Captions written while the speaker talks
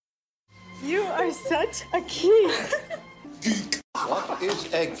You are such a geek. What is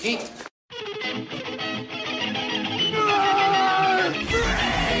a geek?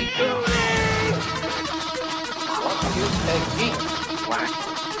 What is a geek? What?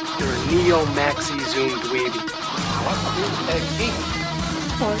 You're a neo-maxi zoom dweeby. What is a geek?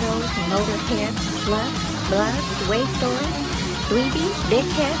 Portals, motorhead, slut, blood, waste stories, 3D,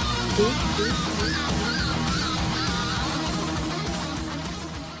 dickhead, geek.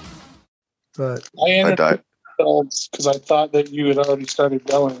 But I died because I thought that you had already started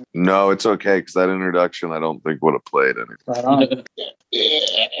going. No, it's okay because that introduction I don't think would have played anything. Right on.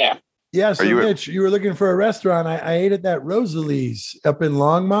 Yeah. yeah, so you at- Mitch, you were looking for a restaurant. I ate at that Rosalie's up in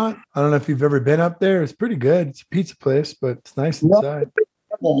Longmont. I don't know if you've ever been up there. It's pretty good. It's a pizza place, but it's nice inside.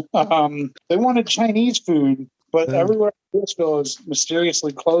 They wanted Chinese food, but Oh. everywhere in Louisville is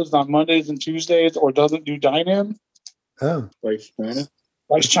mysteriously closed on Mondays and Tuesdays or doesn't do dine-in. Oh,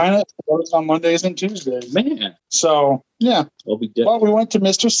 Like China is closed on Mondays and Tuesdays. Man, So, yeah. I'll be dead. Well, we went to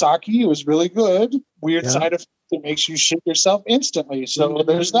Mr. Saki. It was really good. Weird Yeah. side effect that makes you shit yourself instantly. So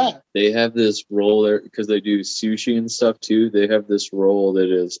there's that. They have this roll there because they do sushi and stuff too. They have this roll that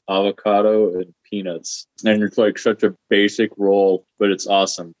is avocado and peanuts, and it's like such a basic roll, but it's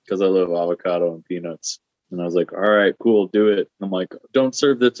awesome because I love avocado and peanuts. And I was like, all right, cool, do it. I'm like, don't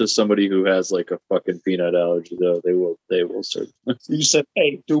serve that to somebody who has like a fucking peanut allergy though. They will serve. You said,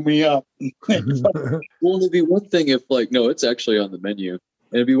 hey, do me up. Well, it'd be one thing if like, no, it's actually on the menu. And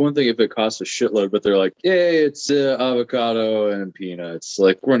it'd be one thing if it costs a shitload, but they're like, yeah, it's avocado and peanuts.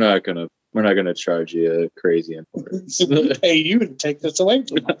 Like, we're not gonna charge you crazy importance. Hey, you to take this away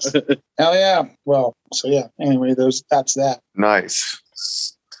from us. Hell yeah. Well, so yeah. Anyway, that's that. Nice.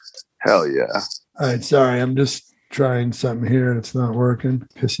 Hell yeah. all right. Sorry, I'm just trying something here and it's not working.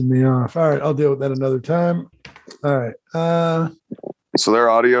 Pissing me off. All right, I'll deal with that another time. All right. So their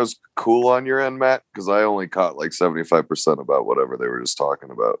audio's cool on your end, Matt? Because I only caught like 75% about whatever they were just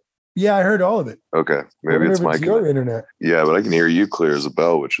talking about. Yeah, I heard all of it. Okay. I Maybe wonder it's if my your internet. Yeah, but I can hear you clear as a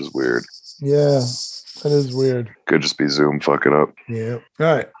bell, which is weird. Yeah, that is weird. Could just be Zoom fucking up. Yeah.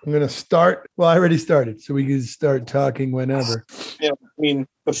 All right. I'm going to start. Well, I already started, so we can start talking whenever. Yeah. I mean,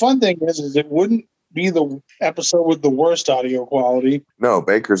 the fun thing is it wouldn't be the episode with the worst audio quality. No,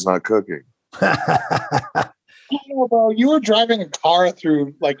 Baker's not cooking. I don't know, bro. You were driving a car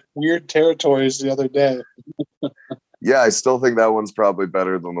through like weird territories the other day. Yeah, I still think that one's probably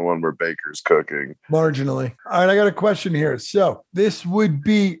better than the one where Baker's cooking. Marginally. All right. I got a question here. So this would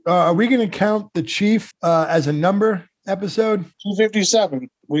be, are we going to count the chief as a number episode? 257.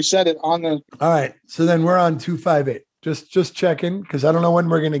 We said it on the. All right. So then we're on 258. Just checking because I don't know when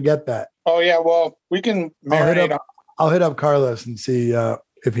we're going to get that. Oh yeah. Well, we can marinate. I'll hit up Carlos and see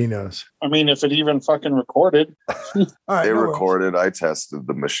if he knows. I mean, if it even fucking recorded. All right. They no worries. recorded. I tested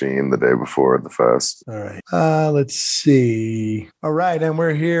the machine the day before the fest. All right. Let's see. All right. And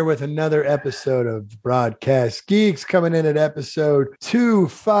we're here with another episode of Broadcast Geeks coming in at episode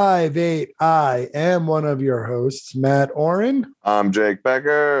 258. I am one of your hosts, Matt Oren. I'm Jake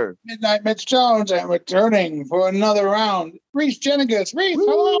Becker. Midnight Mitch Jones. I'm returning for another round. Reese Jenigas. Reese,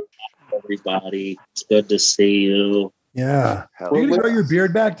 hello. Everybody, it's good to see you. Yeah. Hell Are you going to yeah. grow your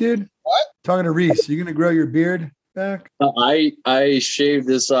beard back, dude? What? Talking to Reese. Are you going to grow your beard back? I shaved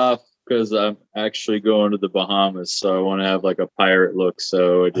this off because I'm actually going to the Bahamas, so I want to have like a pirate look.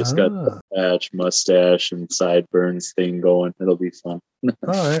 So I just got the patch, mustache, and sideburns thing going. It'll be fun.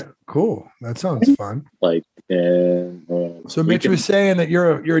 All right. Cool. That sounds fun. Like, and So Mitch was saying that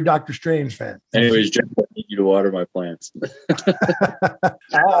you're a Doctor Strange fan. anyways, Jeff, I need you to water my plants.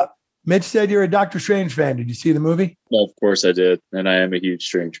 Mitch said you're a Doctor Strange fan. Did you see the movie? Well, of course I did, and I am a huge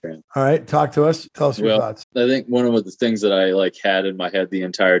Strange fan. All right. Talk to us. Tell us your thoughts. I think one of the things that I like had in my head the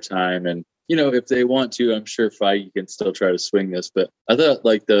entire time, and you know, if they want to, I'm sure Feige can still try to swing this, but I thought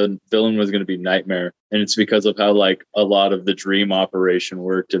like the villain was going to be Nightmare, and it's because of how like a lot of the dream operation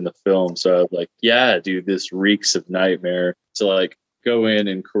worked in the film. So I was like, yeah, dude, this reeks of Nightmare. To like go in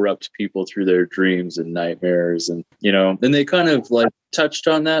and corrupt people through their dreams and nightmares, and you know, and they kind of like touched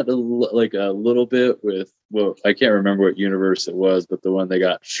on that a little bit with, well, I can't remember what universe it was, but the one they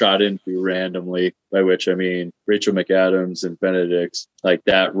got shot into randomly, by which I mean Rachel McAdams and Benedict, like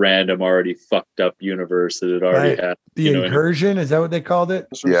that random already fucked up universe that had already had. The incursion, is that what they called it?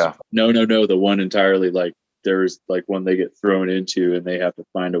 Yeah. No. The one entirely like there's like one they get thrown into and they have to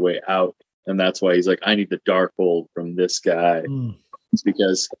find a way out. And that's why he's like, I need the Darkhold from this guy. It's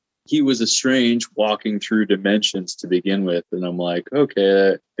because he was a Strange walking through dimensions to begin with. And I'm like,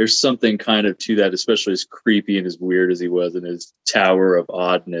 okay, there's something kind of to that, especially as creepy and as weird as he was in his Tower of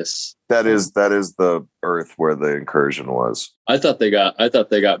Oddness. That is the Earth where the incursion was. I thought they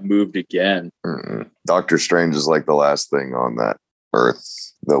got moved again. Doctor Strange is like the last thing on that Earth.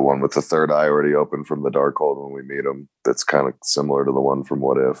 The one with the third eye already open from the Darkhold when we meet him. That's kind of similar to the one from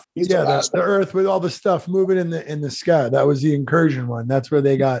What If. Yeah, the Earth with all the stuff moving in the sky. That was the incursion one. That's where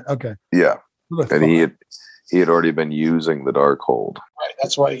they got okay. Yeah, and he had already been using the Darkhold. Right.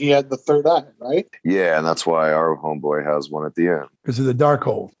 That's why he had the third eye, right? Yeah, and that's why our homeboy has one at the end. Because of the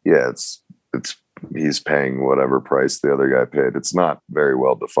Darkhold. Yeah, it's he's paying whatever price the other guy paid. It's not very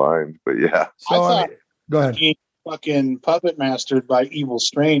well defined, but yeah. So go ahead. He fucking puppet mastered by Evil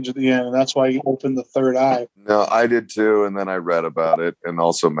Strange at the end, and that's why he opened the third eye. No, I did too, and then I read about it, and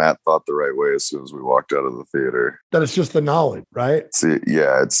also Matt thought the right way as soon as we walked out of the theater. That it's just the knowledge, right? See,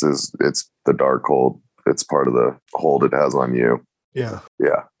 yeah, it's the Darkhold. It's part of the hold it has on you. Yeah.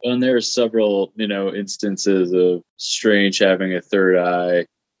 Yeah. And there are several, instances of Strange having a third eye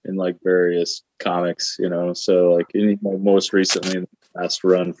in like various comics, so like most recently in the last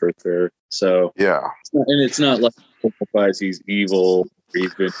run for third. So yeah. And it's not like he's evil or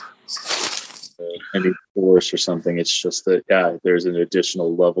he's been any force or something. It's just that, there's an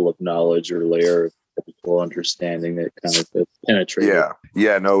additional level of knowledge or layer of technical understanding that kind of penetrated.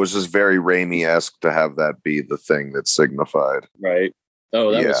 Yeah, no, it was just very Raimi-esque to have that be the thing that signified. Right.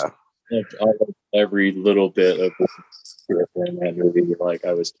 Oh, that was every little bit of in that movie. Like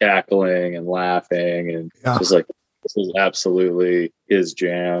I was cackling and laughing and just like this is absolutely his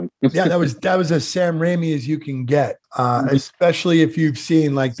jam. Yeah, that was as Sam Raimi as you can get, especially if you've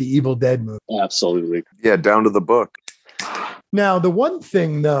seen like the Evil Dead movie. Absolutely. Yeah, down to the book. Now, the one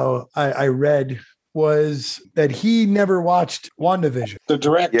thing though I read was that he never watched WandaVision. The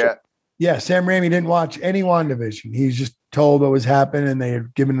director. Yeah, Sam Raimi didn't watch any WandaVision. He's just told what was happening and they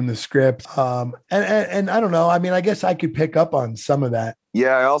had given him the script. And I don't know. I mean, I guess I could pick up on some of that.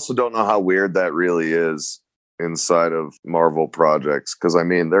 Yeah, I also don't know how weird that really is inside of Marvel projects. Because, I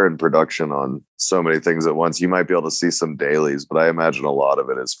mean, they're in production on so many things at once. You might be able to see some dailies, but I imagine a lot of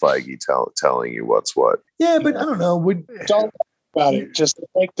it is Feige telling you what's what. Yeah, but I don't know. Don't talk about it. Just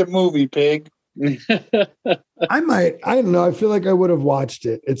make the movie, pig. I don't know. I feel like I would have watched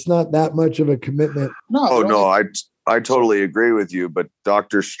it. It's not that much of a commitment. I totally agree with you, but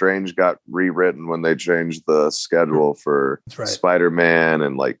Doctor Strange got rewritten when they changed the schedule for Spider-Man,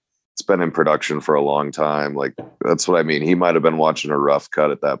 and like it's been in production for a long time. Like that's what I mean. He might have been watching a rough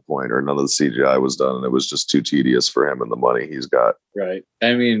cut at that point, or none of the CGI was done, and it was just too tedious for him and the money he's got. Right.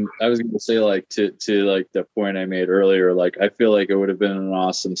 I mean, I was going to say like to like the point I made earlier, like I feel like it would have been an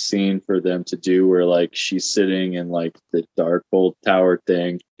awesome scene for them to do where like she's sitting in like the Darkhold Tower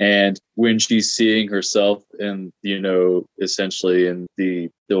thing, and when she's seeing herself in essentially in the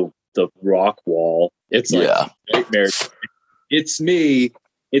rock wall, it's like nightmare. It's me.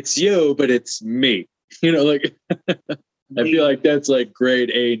 It's you, but it's me. Like I feel like that's like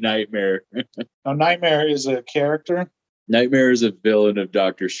grade A Nightmare. Now, Nightmare is a character. Nightmare is a villain of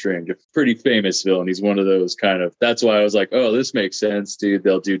Doctor Strange, a pretty famous villain. He's one of those kind of. That's why I was like, oh, this makes sense, dude.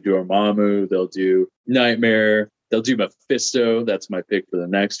 They'll do Dormammu. They'll do Nightmare. They'll do Mephisto. That's my pick for the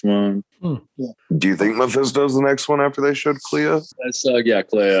next one. Yeah. Do you think Mephisto's the next one after they showed Clea?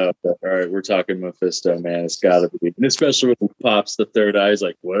 Clea. All right, we're talking Mephisto, man. It's got to be. And especially when he pops the third eye, he's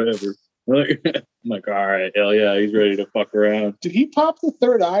like, whatever. I'm like, all right, hell yeah, he's ready to fuck around. Did he pop the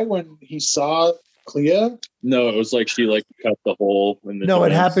third eye when he saw Clea? No, it was like she like cut the hole in the. No,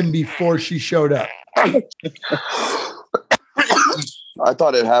 it happened before she showed up. I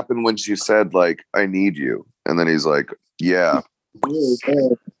thought it happened when she said, like, I need you. And then he's like, yeah.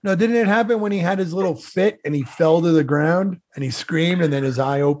 No, didn't it happen when he had his little fit and he fell to the ground and he screamed and then his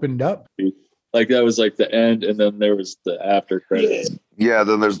eye opened up? Like that was like the end, and then there was the after credit. Yeah,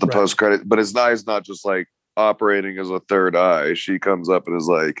 then there's the post credit, but his eye's not just like operating as a third eye. She comes up and is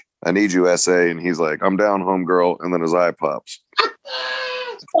like, I need you, SA. And he's like, I'm down, homegirl. And then his eye pops. I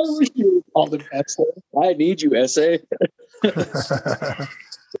wish you would call him SA. I need you, SA.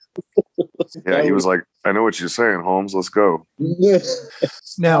 Yeah, he was like, I know what you're saying, Holmes. Let's go.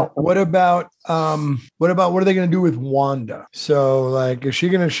 Now, what about what are they going to do with Wanda? So, like, is she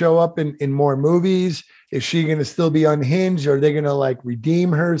going to show up in more movies? Is she going to still be unhinged? Or are they going to like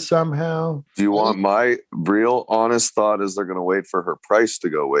redeem her somehow? Do you want my real honest thought? Is they're going to wait for her price to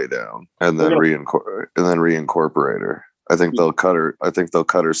go way down and then reincorporate her? I think they'll cut her. I think they'll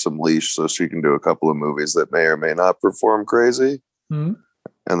cut her some leash so she can do a couple of movies that may or may not perform crazy. Mm-hmm.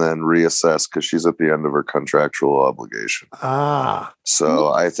 and then reassess because she's at the end of her contractual obligation.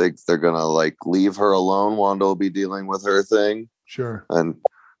 So I think they're gonna like leave her alone. Wanda will be dealing with her thing. Sure. And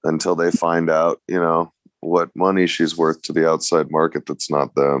until they find out, what money she's worth to the outside market that's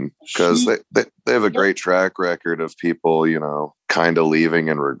not them. Because they have a great track record of people, kind of leaving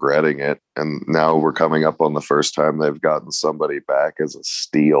and regretting it. And now we're coming up on the first time they've gotten somebody back as a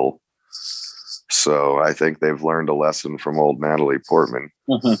steal. So I think they've learned a lesson from old Natalie Portman.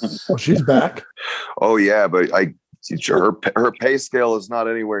 Well, she's back. Oh yeah, but her pay scale is not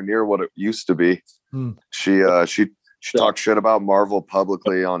anywhere near what it used to be. She talked shit about Marvel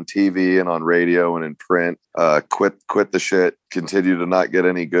publicly on TV and on radio and in print. Quit the shit. Continued to not get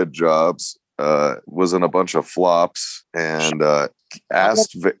any good jobs. Was in a bunch of flops and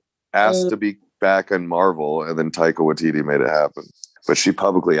asked to be back in Marvel, and then Taika Waititi made it happen. But she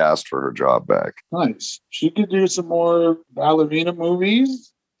publicly asked for her job back. Nice. She could do some more ballerina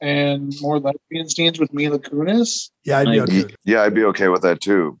movies and more lesbian scenes with Mila Kunis. Yeah, I'd be okay. Yeah, I'd be okay with that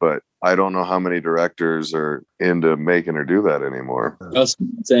too. But I don't know how many directors are into making her do that anymore.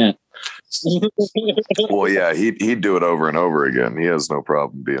 Well, yeah, he'd do it over and over again. He has no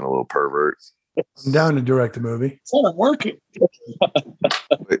problem being a little pervert. I'm down to direct a movie. It's not working.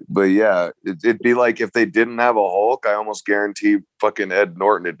 but yeah, it'd be like if they didn't have a Hulk, I almost guarantee fucking Ed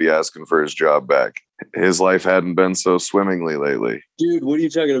Norton would be asking for his job back. His life hadn't been so swimmingly lately. Dude, what are you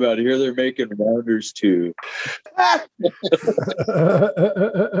talking about? Here they're making Rounders 2.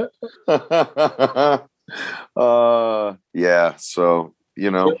 Yeah, so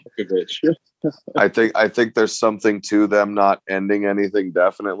I think there's something to them not ending anything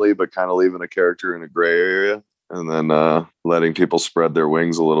definitely, but kind of leaving a character in a gray area and then letting people spread their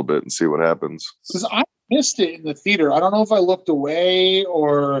wings a little bit and see what happens. Because I missed it in the theater. I don't know if I looked away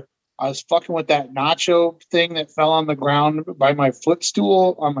or I was fucking with that nacho thing that fell on the ground by my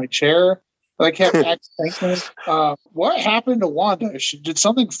footstool on my chair. I kept thinking, what happened to Wanda? Did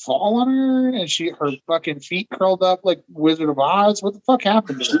something fall on her and her fucking feet curled up like Wizard of Oz? What the fuck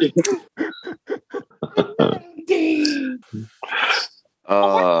happened to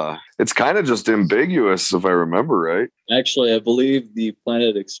her? It's kind of just ambiguous, if I remember right. Actually, I believe the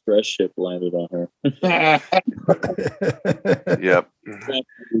Planet Express ship landed on her. Yep.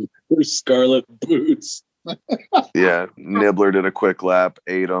 Her scarlet boots. Yeah, Nibbler did a quick lap,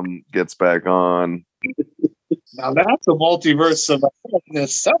 ate him, gets back on. Now that's a multiverse of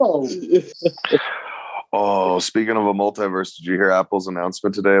madness. Oh, speaking of a multiverse, did you hear Apple's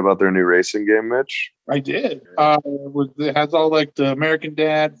announcement today about their new racing game, Mitch? I did. It has all like the American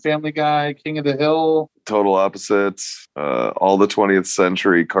Dad, Family Guy, King of the Hill. Total opposites, all the 20th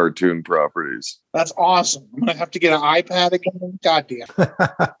century cartoon properties. That's awesome. I'm going to have to get an iPad again. Goddamn. Yeah,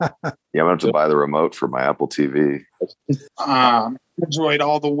 I'm going to have to buy the remote for my Apple TV. Android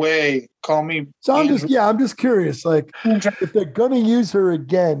all the way. Call me. So I'm just curious. Like, if they're going to use her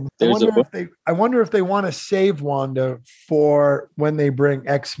again, I wonder if they want to save Wanda for when they bring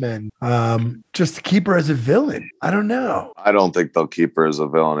X-Men, just to keep her as a villain. I don't know. I don't think they'll keep her as a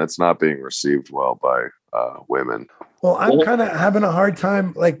villain. It's not being received well by women. Well, I'm kind of having a hard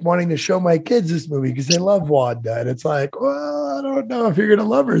time like wanting to show my kids this movie because they love Wanda, and it's like, well, I don't know if you're going to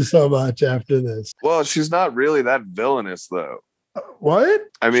love her so much after this. Well, she's not really that villainous, though. What?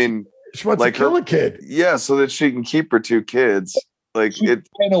 I mean, she wants to kill a kid. Yeah, so that she can keep her two kids. Like it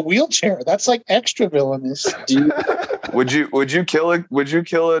in a wheelchair. That's like extra villainous. Would you kill a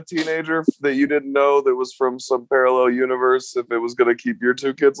teenager that you didn't know that was from some parallel universe if it was going to keep your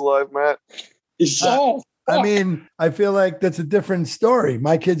two kids alive, Matt? I mean, I feel like that's a different story.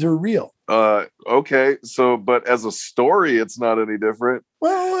 My kids are real. Okay. So, but as a story, it's not any different.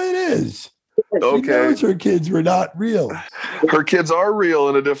 Well, it is. Okay. She knows her kids were not real. Her kids are real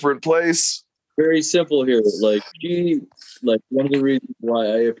in a different place. Very simple here. Like one of the reasons why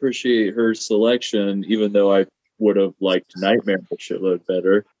I appreciate her selection, even though I would have liked Nightmare a shitload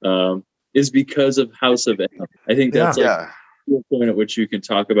better, is because of House of M. I think that's the point at which you can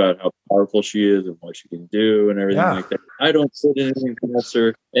talk about how powerful she is and what she can do and everything like that. I don't put anything past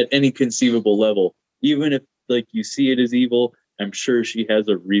her at any conceivable level. Even if like you see it as evil, I'm sure she has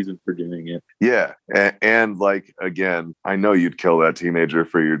a reason for doing it. Yeah. And like, again, I know you'd kill that teenager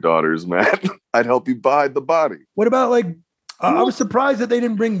for your daughters, Matt. I'd help you hide the body. What about like, I was surprised that they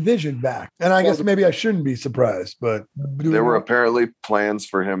didn't bring Vision back. And I guess maybe I shouldn't be surprised, but there were apparently plans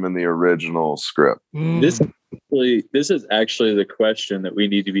for him in the original script. This is actually the question that we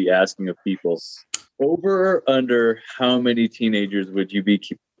need to be asking of people. Over or under how many teenagers would you be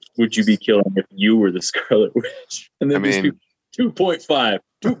killing if you were the Scarlet Witch? And then 2.5.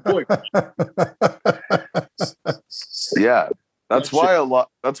 2.5. Yeah. That's why a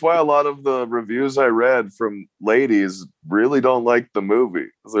lot of the reviews I read from ladies really don't like the movie.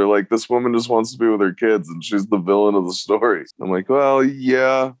 They're like, this woman just wants to be with her kids and she's the villain of the story. I'm like, well,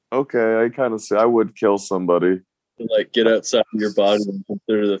 yeah, okay, I kind of say I would kill somebody. Like, get outside of your body and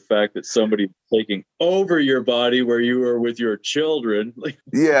consider the fact that somebody's taking over your body where you are with your children. Like,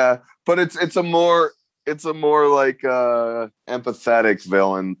 yeah, but it's a more like empathetic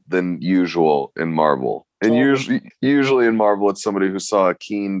villain than usual in Marvel. And usually in Marvel, it's somebody who saw a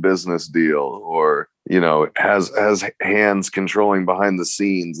keen business deal, or has hands controlling behind the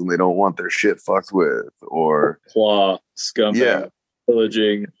scenes, and they don't want their shit fucked with, or claw scumbag,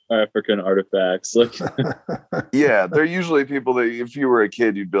 pillaging African artifacts. Like, yeah, they're usually people that if you were a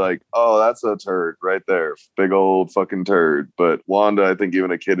kid, you'd be like, "Oh, that's a turd right there, big old fucking turd." But Wanda, I think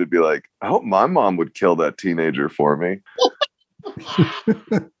even a kid would be like, "I hope my mom would kill that teenager for me."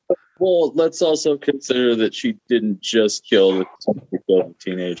 Well, let's also consider that she didn't just kill the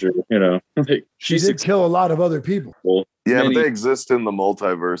teenager. Like, she did kill a lot of other people. Yeah, but they exist in the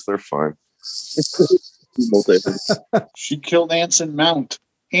multiverse. They're fine. She killed Anson Mount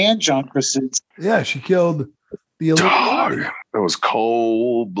and John Krasinski. Yeah, she killed the Illuminati. That was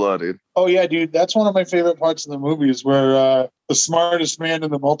cold-blooded. Oh yeah, dude, that's one of my favorite parts of the movie is where the smartest man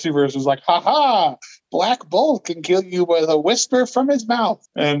in the multiverse is like, "Ha, Black Bolt can kill you with a whisper from his mouth."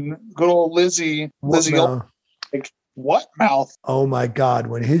 And good old Lizzie, like, what mouth? Oh my God,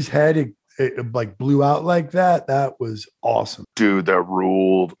 when his head it like blew out like that, that was awesome. Dude, that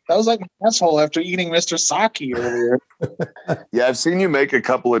ruled. That was like my asshole after eating Mr. Saki earlier. Yeah, I've seen you make a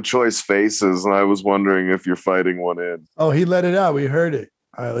couple of choice faces, and I was wondering if you're fighting one in. Oh, he let it out. We heard it.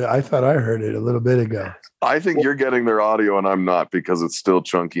 I thought I heard it a little bit ago. I think you're getting their audio and I'm not, because it's still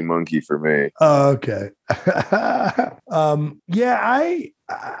Chunky Monkey for me. Oh, okay. Yeah,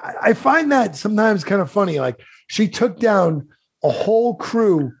 I find that sometimes kind of funny. Like, she took down a whole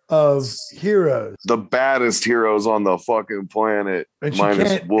crew of heroes. The baddest heroes on the fucking planet,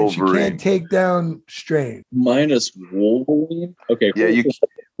 minus Wolverine. And she can't take down Strange. Minus Wolverine? Okay. Yeah,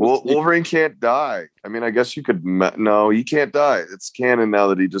 Wolverine can't die. I mean, I guess you could... No, he can't die. It's canon now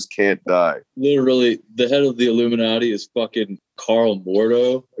that he just can't die. Literally, the head of the Illuminati is fucking Carl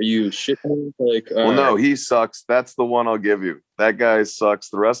Mordo. Are you shitting? Like, well, no, he sucks. That's the one I'll give you. That guy sucks.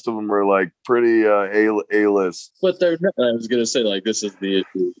 The rest of them are like pretty A-list. But they're not. I was gonna say, like, this is the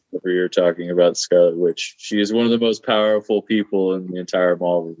issue where you're talking about Scarlet Witch. She is one of the most powerful people in the entire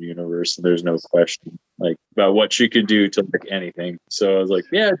Marvel universe, and there's no question like about what she could do to like anything. So I was like,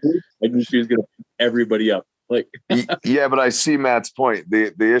 yeah, dude, I knew she was gonna pick everybody up. Like, yeah, but I see Matt's point.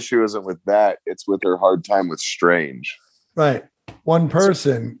 The issue isn't with that; it's with her hard time with Strange. Right, one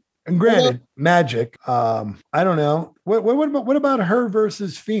person. And granted, magic. I don't know. What about her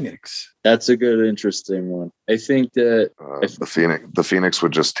versus Phoenix? That's a good, interesting one. I think that the Phoenix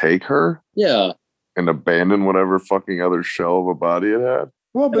would just take her, yeah, and abandon whatever fucking other shell of a body it had.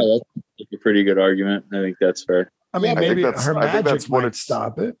 Well, but that's a pretty good argument. I think that's fair. I mean, maybe her magic might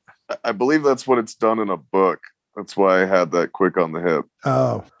stop it. I believe that's what it's done in a book. That's why I had that quick on the hip.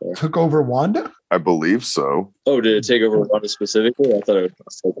 Oh, took over Wanda? I believe so. Oh, did it take over Wanda specifically? I thought it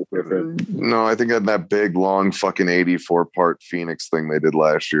was different. No, I think that big, long, fucking 84-part Phoenix thing they did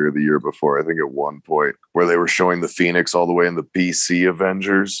last year or the year before. I think at one point where they were showing the Phoenix all the way in the BC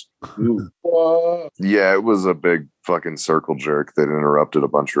Avengers. Yeah, it was a big fucking circle jerk that interrupted a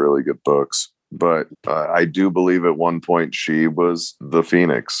bunch of really good books. But I do believe at one point she was the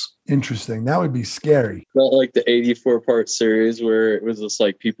Phoenix. Interesting. That would be scary. Not like the 84-part series where it was just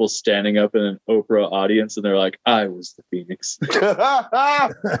like people standing up in an Oprah audience and they're like, I was the Phoenix.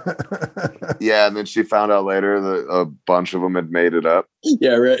 Yeah, and then she found out later that a bunch of them had made it up.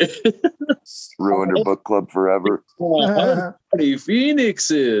 Yeah, right. Ruined her book club forever. How many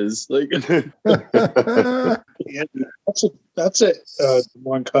Phoenixes? Like, yeah, that's it.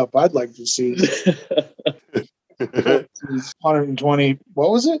 One cup I'd like to see. 120. What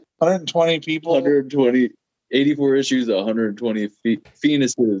was it? 120 people. 120. 84 issues. 120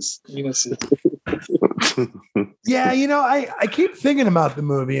 penises. Yeah, I keep thinking about the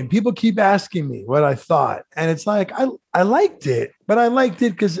movie, and people keep asking me what I thought, and it's like I liked it, but I liked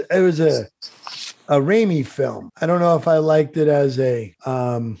it because it was a Raimi film. I don't know if I liked it as a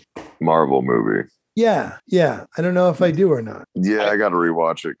Marvel movie. Yeah. I don't know if I do or not. Yeah, I got to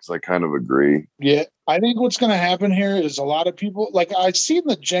rewatch it because I kind of agree. Yeah, I think what's going to happen here is a lot of people, like, I've seen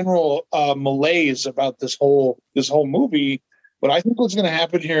the general malaise about this whole movie, but I think what's going to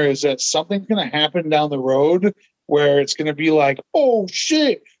happen here is that something's going to happen down the road where it's going to be like, oh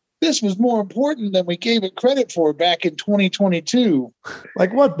shit, this was more important than we gave it credit for back in 2022.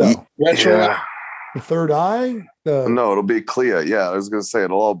 Like what though? Retro. Yeah. The third eye? No, it'll be Clea. Yeah, I was gonna say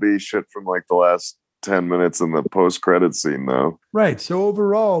it'll all be shit from like the last 10 minutes in the post-credit scene, though. Right. So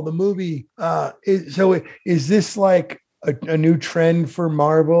overall, the movie is this like a new trend for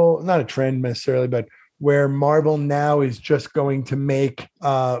Marvel? Not a trend necessarily, but where Marvel now is just going to make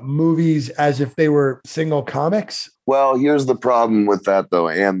movies as if they were single comics? Well, here's the problem with that, though,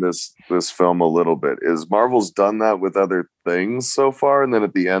 and this film a little bit, is Marvel's done that with other things so far, and then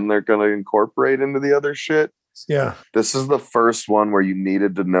at the end they're going to incorporate into the other shit. Yeah. This is the first one where you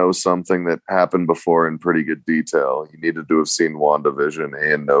needed to know something that happened before in pretty good detail. You needed to have seen WandaVision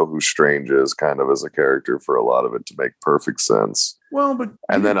and know who Strange is kind of as a character for a lot of it to make perfect sense. Well, but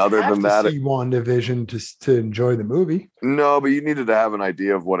and then other than that, see WandaVision to enjoy the movie. No, but you needed to have an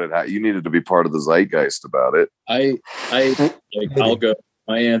idea of what it had. You needed to be part of the zeitgeist about it. I'll go.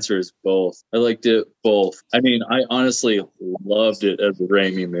 My answer is both. I liked it both. I mean, I honestly loved it as a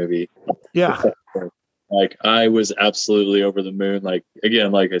Raimi movie. Yeah. Like, I was absolutely over the moon. Like,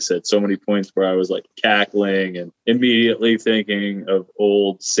 again, like I said, so many points where I was like cackling and immediately thinking of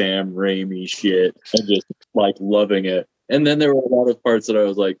old Sam Raimi shit and just like loving it. And then there were a lot of parts that I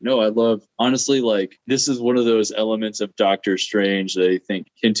was like, no, I love, honestly, like, this is one of those elements of Doctor Strange that I think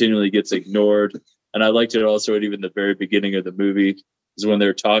continually gets ignored. And I liked it also at even the very beginning of the movie is when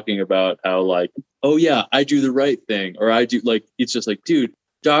they're talking about how like, oh yeah, I do the right thing. Or I do, like, it's just like, dude,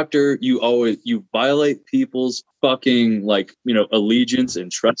 Doctor, you violate people's fucking like, allegiance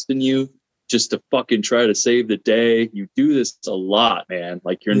and trust in you just to fucking try to save the day. You do this a lot, man.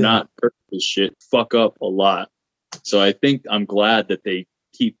 Like, you're not perfect as shit. Fuck up a lot. So I think I'm glad that they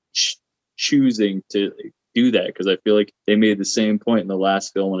keep choosing to do that, because I feel like they made the same point in the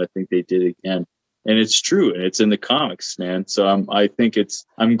last film, and I think they did again. And it's true, and it's in the comics, man. So I'm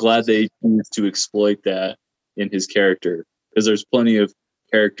glad they choose to exploit that in his character, because there's plenty of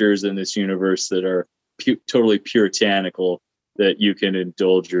characters in this universe that are totally puritanical that you can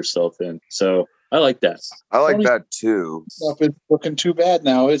indulge yourself in. So I like that. I like that too. It's looking too bad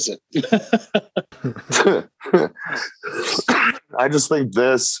now, is it? I just think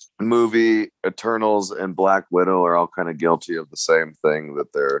this movie, Eternals and Black Widow, are all kind of guilty of the same thing,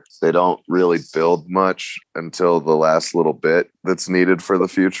 that they don't really build much until the last little bit that's needed for the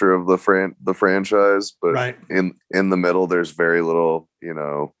future of the franchise. But right. in the middle, there's very little,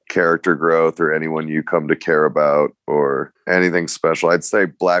 character growth or anyone you come to care about or anything special. I'd say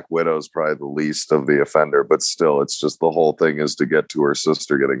Black Widow is probably the least of the offender, but still, it's just the whole thing is to get to her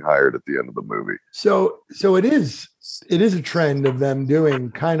sister getting hired at the end of the movie. So it is a trend of them doing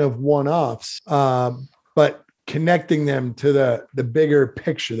kind of one-offs, but connecting them to the bigger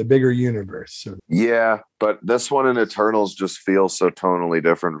picture, the bigger universe. So. Yeah, but this one in Eternals just feels so tonally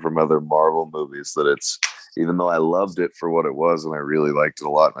different from other Marvel movies that it's, even though I loved it for what it was and I really liked it a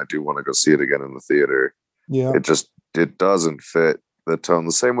lot, and I do want to go see it again in the theater. Yeah, it doesn't fit the tone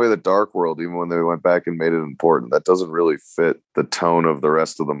the same way that Dark World, even when they went back and made it important, that doesn't really fit the tone of the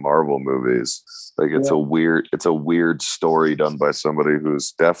rest of the Marvel movies. Like, it's a weird story done by somebody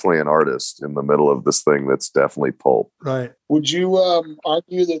who's definitely an artist in the middle of this thing that's definitely pulp. Right. Would you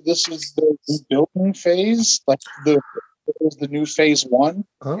argue that this is the rebuilding phase, like the new phase one?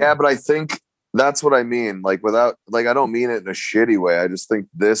 Oh. Yeah, but I think that's what I mean. Like, I don't mean it in a shitty way. I just think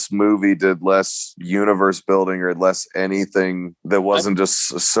this movie did less universe building or less anything that wasn't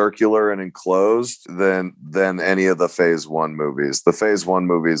just circular and enclosed than any of the phase one movies. The phase one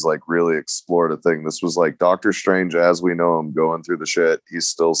movies like really explored a thing. This was like Doctor Strange as we know him going through the shit. He's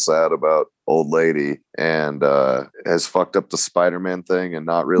still sad about old lady and has fucked up the Spider-Man thing and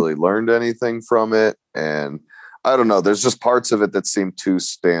not really learned anything from it. And I don't know. There's just parts of it that seem too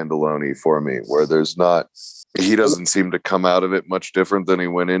standalone-y for me, where he doesn't seem to come out of it much different than he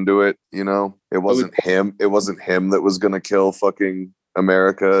went into it. It wasn't him. It wasn't him that was going to kill fucking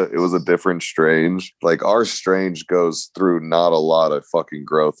America. It was a different Strange. Like, our Strange goes through not a lot of fucking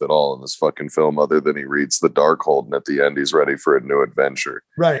growth at all in this fucking film, other than he reads the Darkhold and at the end he's ready for a new adventure.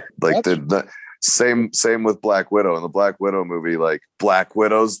 Right. Like, Same with Black Widow. In the Black Widow movie, like, Black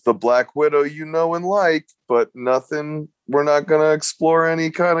Widow's the Black Widow you know and like, but nothing, we're not going to explore any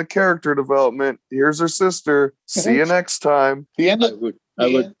kind of character development. Here's her sister. See you next time. I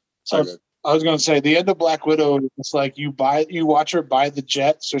was going to say, the end of Black Widow, it's like you watch her buy the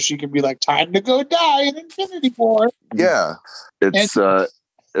jet so she can be like, time to go die in Infinity War. Yeah. It's a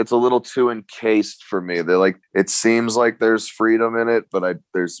little too encased for me. It seems like there's freedom in it, but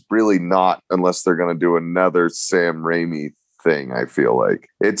there's really not, unless they're going to do another Sam Raimi thing. I feel like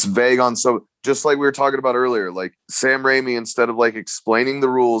it's vague on just like we were talking about earlier, like Sam Raimi, instead of like explaining the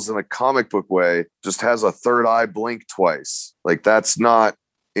rules in a comic book way, just has a third eye blink twice. Like, that's not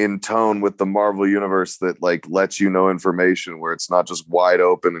in tone with the Marvel universe that like lets you know information where it's not just wide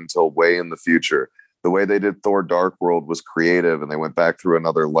open until way in the future. The way they did Thor Dark World was creative, and they went back through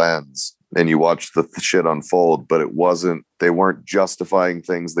another lens and you watched the shit unfold, but they weren't justifying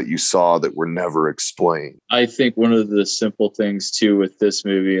things that you saw that were never explained. I think one of the simple things too with this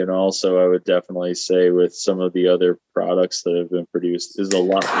movie, and also I would definitely say with some of the other products that have been produced, is a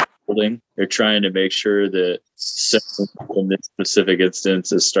lot of holding. They're trying to make sure that in this specific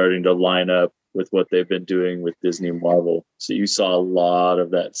instance is starting to line up with what they've been doing with Disney Marvel. So you saw a lot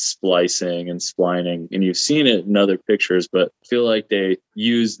of that splicing and splining, and you've seen it in other pictures, but I feel like they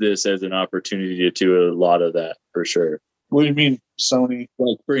use this as an opportunity to do a lot of that for sure. What do you mean, Sony?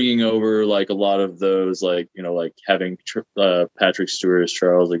 Like bringing over like a lot of those, like, you know, like having Patrick Stewart as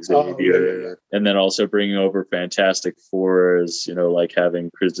Charles Xavier, and then also bringing over Fantastic Four as, you know, like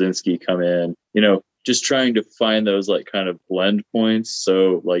having Krasinski come in, you know, just trying to find those like kind of blend points.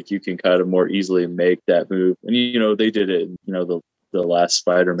 So like you can kind of more easily make that move. And, you know, they did it in, you know, the last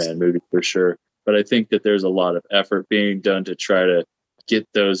Spider-Man movie for sure. But I think that there's a lot of effort being done to try to get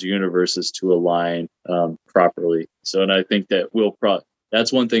those universes to align properly. So, and I think that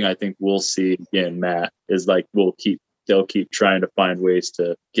that's one thing I think we'll see again, Matt, is like they'll keep trying to find ways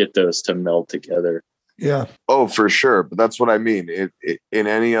to get those to meld together. Yeah. Oh, for sure. But that's what I mean. In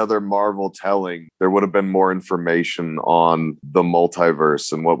any other Marvel telling, there would have been more information on the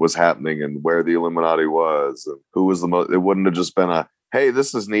multiverse and what was happening and where the Illuminati was and who was the most. It wouldn't have just been hey,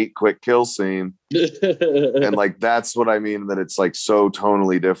 this is neat, quick kill scene. And like, that's what I mean, that it's like so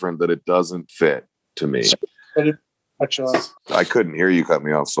tonally different that it doesn't fit to me. I couldn't hear you cut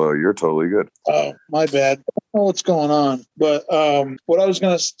me off, so you're totally good. Oh, my bad. I don't know what's going on, but what I was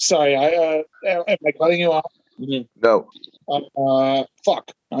gonna sorry, am I cutting you off? No.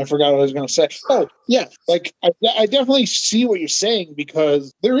 Fuck, I forgot what I was gonna say. Oh yeah, like I definitely see what you're saying,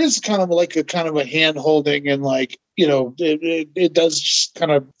 because there is kind of a hand holding, and like, you know, it does just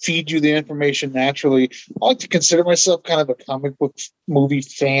kind of feed you the information naturally. I like to consider myself kind of a comic book movie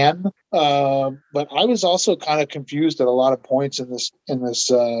fan, but I was also kind of confused at a lot of points in this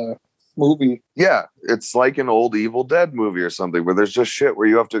movie. Yeah, it's like an old Evil Dead movie or something where there's just shit where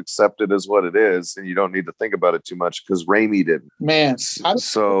you have to accept it as what it is and you don't need to think about it too much because Raimi didn't. Man,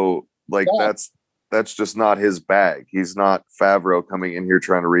 so like that's just not his bag. He's not Favreau coming in here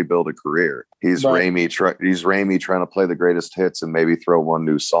trying to rebuild a career. He's Raimi. He's Raimi trying to play the greatest hits and maybe throw one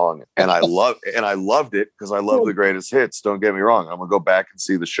new song. And I loved it because I love the greatest hits. Don't get me wrong. I'm gonna go back and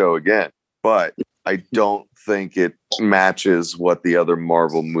see the show again, but I don't think it matches what the other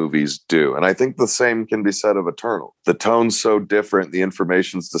Marvel movies do. And I think the same can be said of Eternal. The tone's so different, the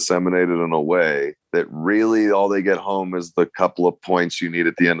information's disseminated in a way that really all they get home is the couple of points you need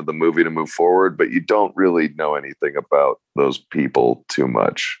at the end of the movie to move forward, but you don't really know anything about those people too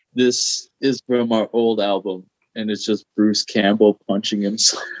much. This is from our old album, and it's just Bruce Campbell punching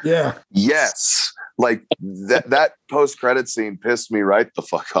himself. Yeah. Yes. Like that post-credit scene pissed me right the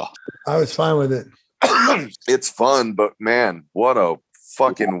fuck off. I was fine with it. It's fun, but man, what a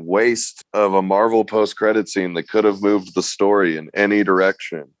fucking waste of a Marvel post-credit scene that could have moved the story in any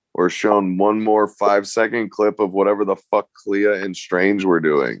direction or shown one more 5-second clip of whatever the fuck Clea and Strange were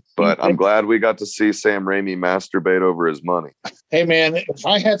doing. But I'm glad we got to see Sam Raimi masturbate over his money. Hey man, if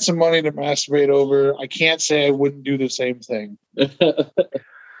I had some money to masturbate over, I can't say I wouldn't do the same thing.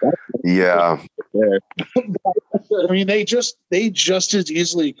 Yeah. I mean, they just as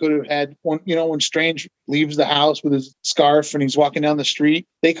easily could have had one, you know, when Strange leaves the house with his scarf and he's walking down the street,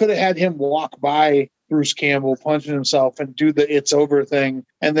 they could have had him walk by Bruce Campbell punching himself and do the "it's over" thing,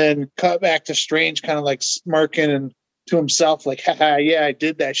 and then cut back to Strange kind of like smirking and to himself like, haha, yeah, I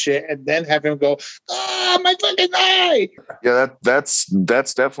did that shit, and then have him go, my fucking eye. Yeah, that's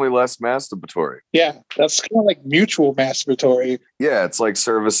definitely less masturbatory. Yeah, that's kind of like mutual masturbatory. Yeah, it's like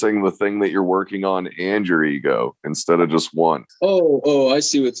servicing the thing that you're working on and your ego instead of just one. Oh, I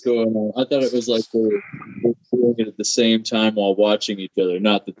see what's going on. I thought it was like they were doing it at the same time while watching each other,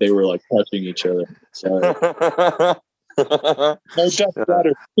 not that they were like touching each other. Sorry. No, just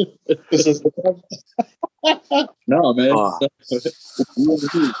better. This is no, man.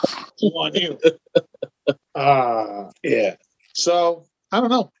 Yeah. So I don't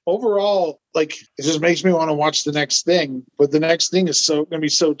know. Overall, like, it just makes me want to watch the next thing. But the next thing is going to be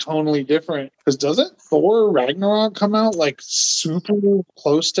so tonally different. Because doesn't Thor Ragnarok come out like super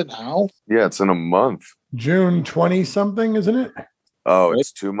close to now? Yeah, it's in a month. June 20 something, isn't it? Oh,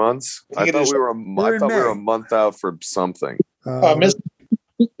 it's 2 months. I thought we were a month out for something.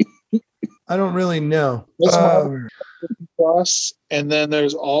 I don't really know. Plus, and then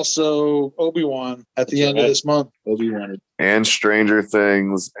there's also Obi-Wan at the end of this month. Obi-Wan. And Stranger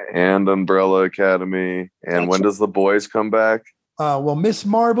Things and Umbrella Academy. And when does The Boys come back? Well, Miss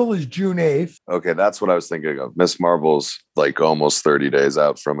Marvel is June 8th. Okay, that's what I was thinking of. Miss Marvel's like almost 30 days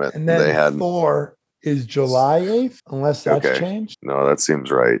out from it. And then they had Thor is July 8th, unless that's changed. No, that seems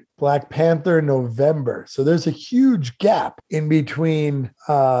right. Black Panther, November. So there's a huge gap in between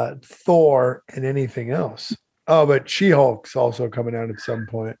Thor and anything else. Oh, but She-Hulk's also coming out at some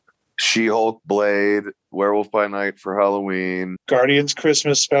point. She-Hulk, Blade, Werewolf by Night for Halloween. Guardians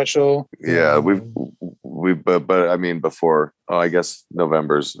Christmas special. Yeah, but I mean before. Oh, I guess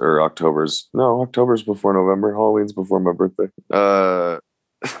November's or October's. No, October's before November. Halloween's before my birthday.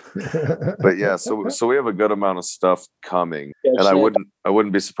 But yeah, so we have a good amount of stuff coming, and I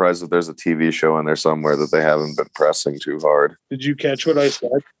wouldn't be surprised if there's a TV show in there somewhere that they haven't been pressing too hard. Did you catch what I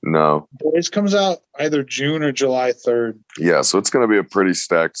said? No. Boys comes out either June or July 3rd. Yeah, so it's going to be a pretty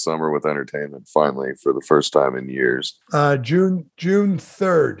stacked summer with entertainment finally for the first time in years. June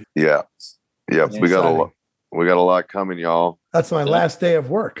 3rd. Yeah. We got a lot coming, y'all. That's my last day of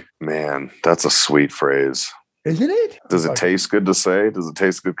work. Man, that's a sweet phrase. Isn't it? Does it taste good to say? Does it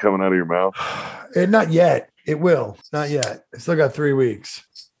taste good coming out of your mouth? Not yet. It will. Not yet. I still got 3 weeks,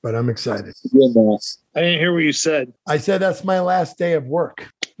 but I'm excited. I didn't hear what you said. I said that's my last day of work.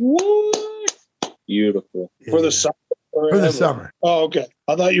 What? Beautiful. Yeah. For the summer? For the summer. Oh, okay.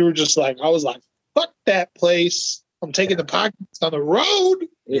 I thought you were just like, I was like, fuck that place. I'm taking the podcast on the road.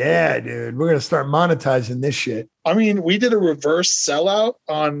 Yeah, dude. We're going to start monetizing this shit. I mean, we did a reverse sellout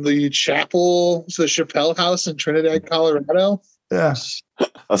on the Chappelle House in Trinidad, Colorado. Yeah.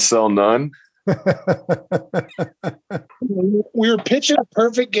 A sell none? We were pitching a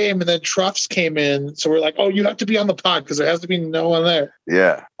perfect game, and then Truffs came in. So we're like, oh, you have to be on the pod because there has to be no one there.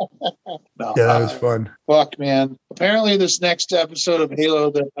 Yeah. No, Yeah, that was fun. Fuck, man. Apparently, this next episode of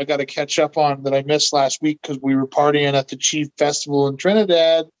Halo that I got to catch up on that I missed last week because we were partying at the Chief Festival in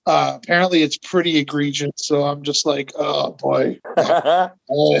Trinidad. Apparently, it's pretty egregious. So I'm just like, oh, boy.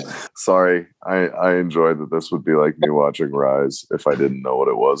 Sorry. I enjoyed that this would be like me watching Rise if I didn't know what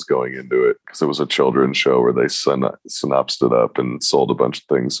it was going into it, because it was a children's show where they synopsed it up and sold a bunch of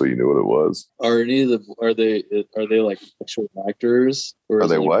things so you knew what it was. Are they like actual actors? Or Are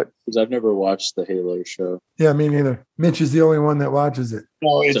they what? Because I've never watched the Halo show. Yeah, me neither. Mitch is the only one that watches it.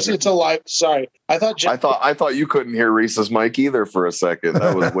 No, it's a live. Sorry, I thought you couldn't hear Reese's mic either for a second.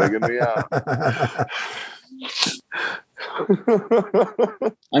 That was wigging me out.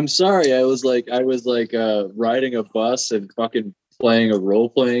 I'm sorry. I was like riding a bus and fucking playing a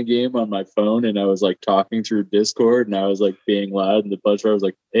role-playing game on my phone, and I was like talking through Discord, and I was like being loud, and the bus driver was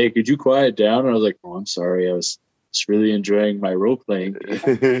like, "Hey, could you quiet down?" And I was like, "Oh, I'm sorry. I was just really enjoying my role-playing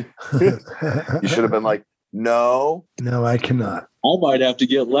game." You should have been like, No, I cannot. I might have to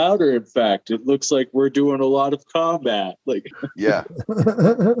get louder. In fact, it looks like we're doing a lot of combat. Like, yeah,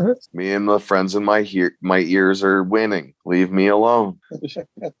 me and the friends in my ears are winning. Leave me alone.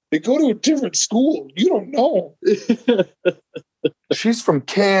 They go to a different school. You don't know. She's from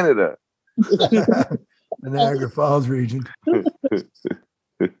Canada. The Niagara Falls region.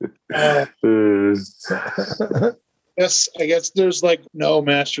 Yes, I guess there's like no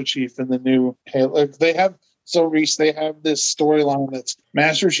Master Chief in the new Halo. Like they have this storyline that's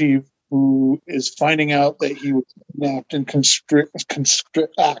Master Chief, who is finding out that he was kidnapped and conscripted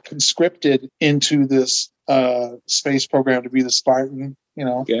into this space program to be the Spartan,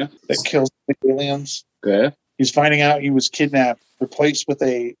 that kills the aliens. Okay. He's finding out he was kidnapped, replaced with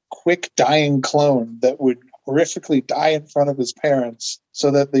a quick dying clone that would horrifically die in front of his parents, so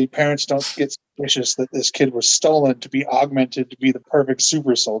that the parents don't get suspicious that this kid was stolen to be augmented to be the perfect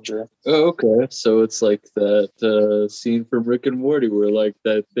super soldier. Oh, okay. So it's like that scene from Rick and Morty where like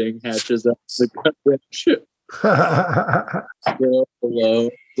that thing hatches out the goddamn ship.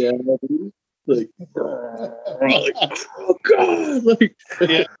 Hello, Daddy. Like, oh god! Like,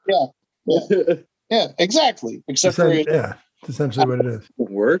 yeah, exactly. Except for that's essentially what it is.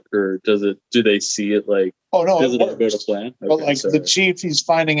 Work, or do they see it like? Oh no, does it go to plan? Okay, but like the Chief, he's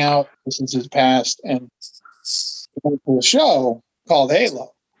finding out this is his past, and for the show called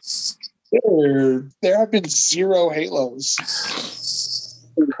Halo, there have been 0 Halos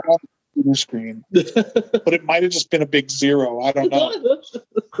on the screen, but it might have just been a big 0. I don't know.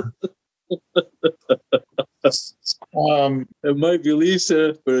 It might be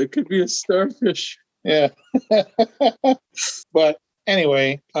Lisa, but it could be a starfish. Yeah. But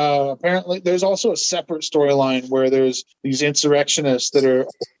anyway, apparently there's also a separate storyline where there's these insurrectionists that are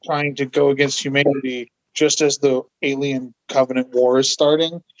trying to go against humanity just as the alien covenant war is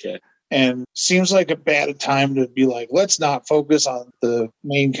starting. Okay. And seems like a bad time to be like, let's not focus on the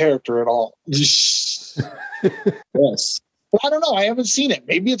main character at all. Yes. But I don't know. I haven't seen it.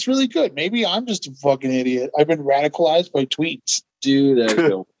 Maybe it's really good. Maybe I'm just a fucking idiot. I've been radicalized by tweets. Dude, I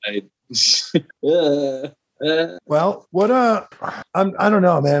don't. Well, what I don't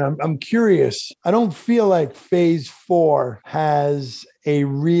know, man. I'm curious. I don't feel like Phase 4 has a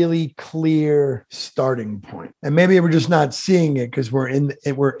really clear starting point, and maybe we're just not seeing it because we're in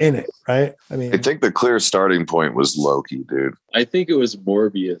it, right? I mean, I think the clear starting point was Loki, dude. I think it was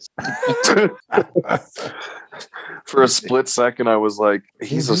Morbius. For a split second, I was like,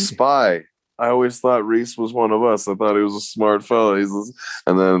 he's a spy. I always thought Reese was one of us. I thought he was a smart fellow.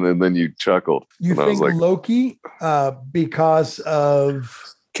 And then you chuckled. You and think I was like, Loki because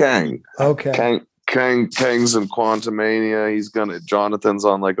of Kang. Okay. Kang's in Quantumania. Jonathan's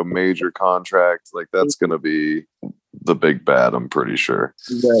on like a major contract. Like that's gonna be the big bad, I'm pretty sure.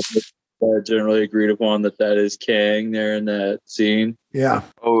 Generally agreed upon that is Kang there in that scene. Yeah.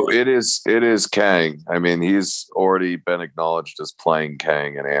 Oh, it is Kang. I mean, he's already been acknowledged as playing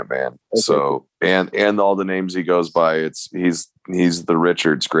Kang and Ant-Man. Okay. So and all the names he goes by, he's the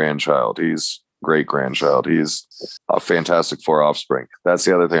Richards grandchild. He's great grandchild. He's a Fantastic Four offspring. That's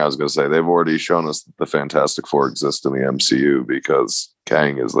the other thing I was going to say. They've already shown us that the Fantastic Four exist in the MCU because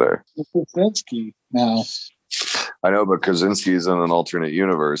Kang is there. Krasinski now. I know, but Krasinski is in an alternate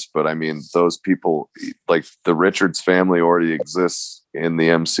universe. But I mean, those people, like the Richards family, already exists in the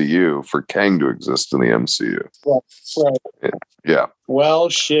MCU for Kang to exist in the MCU. Right. Yeah. Well,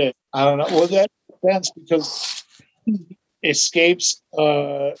 shit. I don't know. Well, that makes sense because he escapes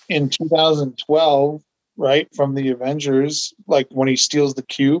in 2012, right, from the Avengers, like when he steals the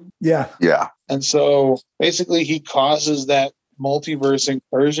cube. Yeah. Yeah. And so basically he causes that multiverse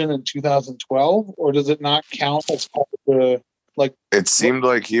incursion in 2012, or does it not count as part of the like? It seemed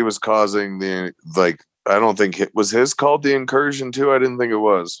like he was causing I don't think it was his called the incursion too. I didn't think it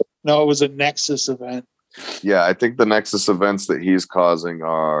was. No, it was a Nexus event. Yeah, I think the Nexus events that he's causing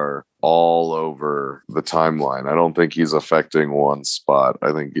are all over the timeline. I don't think he's affecting one spot.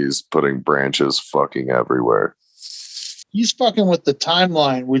 I think he's putting branches fucking everywhere. He's fucking with the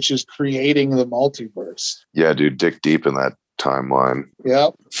timeline, which is creating the multiverse. Yeah, dude, dig deep in that timeline.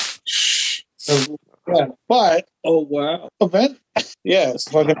 Yep. Yeah, but oh wow, event. Yeah,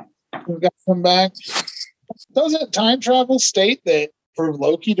 fucking got come back. Doesn't time travel state that for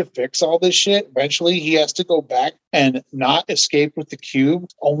Loki to fix all this shit, eventually he has to go back and not escape with the cube,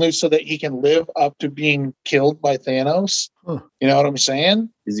 only so that he can live up to being killed by Thanos? Huh. You know what I'm saying?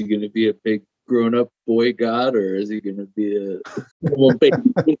 Is he going to be a big grown-up boy god, or is he going to be a little baby?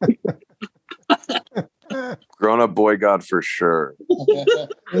 Grown-up boy god for sure.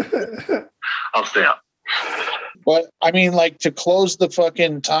 I'll stay up. But I mean, like, to close the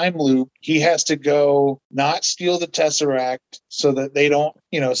fucking time loop, he has to go not steal the Tesseract so that they don't,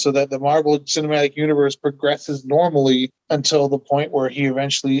 so that the Marvel Cinematic Universe progresses normally until the point where he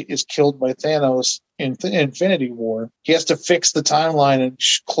eventually is killed by Thanos in Infinity War. He has to fix the timeline and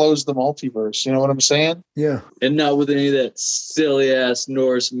close the multiverse. You know what I'm saying? Yeah. And not with any of that silly ass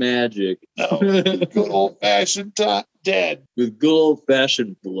Norse magic. No, good old fashioned dead with good old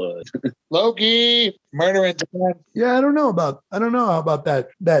fashioned blood. Loki murdering. Yeah, I don't know about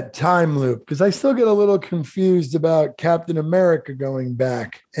that time loop, because I still get a little confused about Captain America going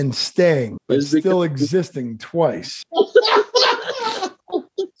back and staying, but still existing twice.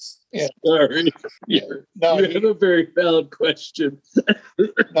 Yeah, sorry. Yeah, no, you had a very valid question.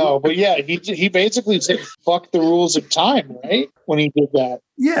 No, but yeah, he basically said fuck the rules of time, right? When he did that.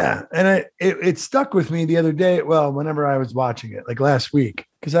 Yeah, and it stuck with me the other day. Well, whenever I was watching it, like last week,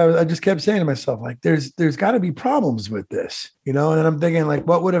 because I just kept saying to myself, like, there's got to be problems with this, And then I'm thinking, like,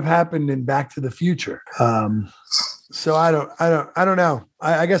 what would have happened in Back to the Future? So I don't know.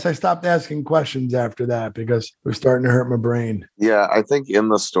 I guess I stopped asking questions after that because it was starting to hurt my brain. Yeah, I think in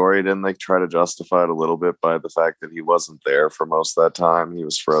the story, didn't they try to justify it a little bit by the fact that he wasn't there for most of that time? He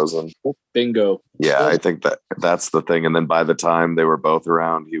was frozen. Bingo. Yeah, I think that's the thing. And then by the time they were both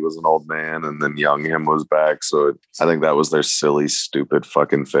around, he was an old man, and then young him was back. So I think that was their silly, stupid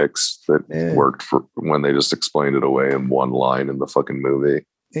fucking fix that worked for when they just explained it away in one line in the fucking movie.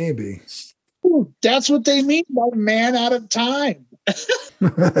 Maybe. Ooh, that's what they mean by man out of time.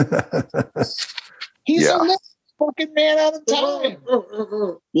 He's a fucking man out of time.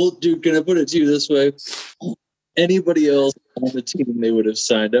 Well, dude, can I put it to you this way? Anybody else on the team they would have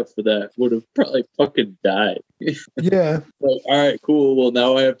signed up for that would have probably fucking died. Yeah. Like, all right, cool. Well,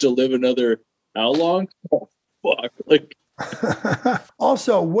 now I have to live another how long? Oh, fuck. Like,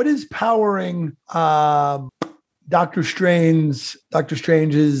 also, what is powering Doctor Strange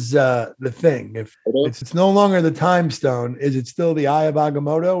is the thing. If it's no longer the Time Stone, is it still the Eye of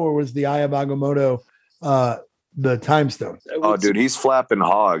Agamotto, or was the Eye of Agamotto the Time Stone? Oh, dude, he's flapping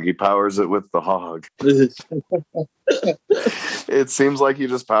hog. He powers it with the hog. It seems like he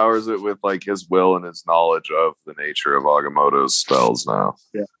just powers it with like his will and his knowledge of the nature of Agamotto's spells now.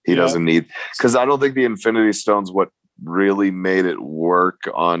 Yeah. He doesn't need, because I don't think the Infinity Stone's what really made it work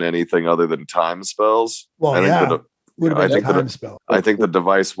on anything other than time spells. Well, I think the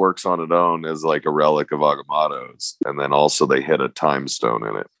device works on its own as like a relic of Agamotto's, and then also they hit a time stone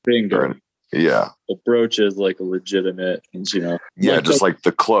in it. Bingo. Yeah. The brooch is like a legitimate, Yeah, just like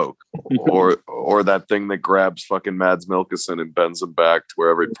the cloak. or that thing that grabs fucking Mads Mikkelsen and bends him back to where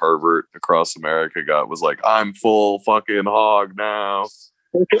every pervert across America was like, I'm full fucking hog now.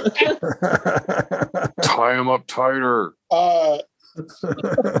 Tie him up tighter.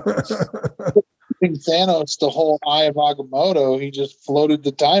 Thanos, the whole Eye of Agamotto, he just floated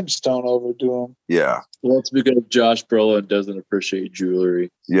the time stone over to him. Yeah. Well, it's because Josh Brolin doesn't appreciate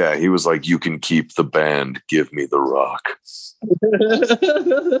jewelry. Yeah, he was like, you can keep the band, give me the rock.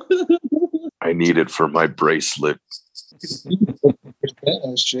 I need it for my bracelet.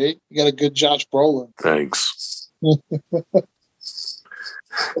 Thanos, Jake. You got a good Josh Brolin. Thanks.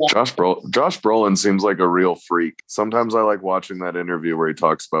 Josh Brolin seems like a real freak. Sometimes I like watching that interview where he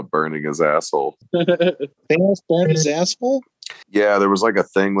talks about burning his asshole. Thanos burned his asshole? Yeah, there was like a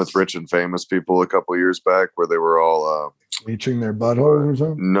thing with rich and famous people a couple years back where they were all bleaching their buttholes or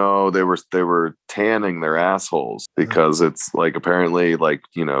something. No, they were tanning their assholes because it's like apparently like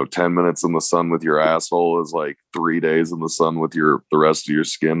 10 minutes in the sun with your asshole is like 3 days in the sun with the rest of your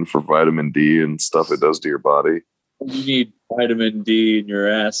skin for vitamin D and stuff it does to your body. You need vitamin D in your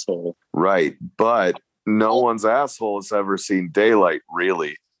asshole. Right. But no one's asshole has ever seen daylight,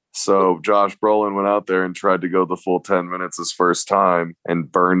 really. So Josh Brolin went out there and tried to go the full 10 minutes his first time and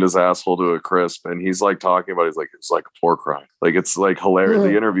burned his asshole to a crisp. And he's like talking about, it's like a pork rind. Like, it's like hilarious.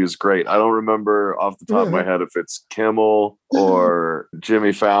 The interview is great. I don't remember off the top of my head if it's Kimmel or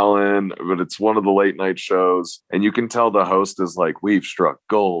Jimmy Fallon, but it's one of the late night shows. And you can tell the host is like, we've struck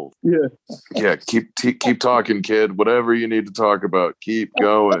gold. Yeah. Yeah. Keep talking, kid. Whatever you need to talk about, keep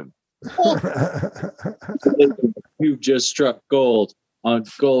going. You've just struck gold. On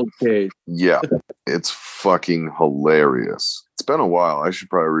Gold Cage. Yeah, it's fucking hilarious. It's been a while. I should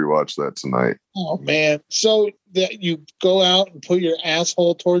probably rewatch that tonight. Oh, man. So that you go out and put your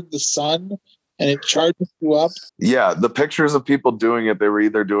asshole toward the sun and it charges you up? Yeah, the pictures of people doing it, they were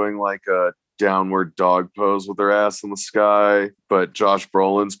either doing like a downward dog pose with their ass in the sky, but Josh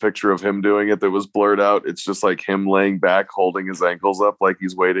Brolin's picture of him doing it that was blurred out, it's just like him laying back, holding his ankles up like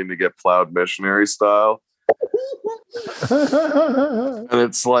he's waiting to get plowed missionary style. And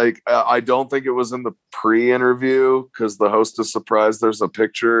it's like, I don't think it was in the pre-interview because the host is surprised there's a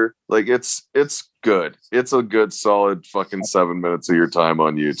picture. Like, it's good. It's a good solid fucking 7 minutes of your time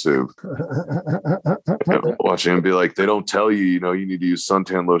on YouTube. Watching him be like, they don't tell you, you need to use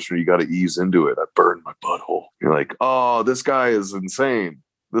suntan lotion. You got to ease into it. I burned my butthole. You're like, oh, this guy is insane.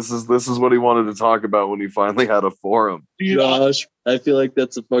 This is what he wanted to talk about when he finally had a forum. Josh, I feel like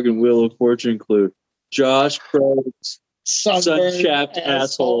that's a fucking Wheel of Fortune clue. Josh Brolin's sun-chapped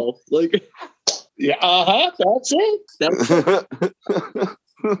asshole. Like, yeah, that's it.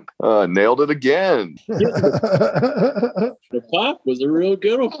 Nailed it again. The pop was a real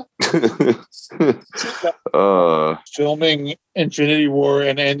good one. Filming Infinity War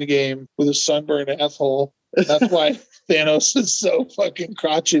and Endgame with a sunburned asshole. That's why Thanos is so fucking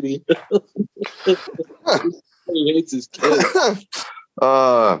crotchety. He hates his kids.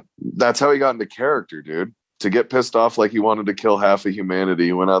 That's how he got into character, dude. To get pissed off like he wanted to kill half of humanity,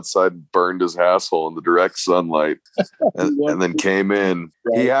 he went outside and burned his asshole in the direct sunlight and then came in.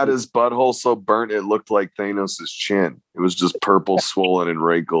 He had his butthole so burnt it looked like Thanos' chin. It was just purple, swollen, and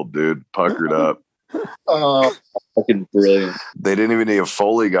wrinkled, dude. Puckered up. Fucking brilliant. They didn't even need a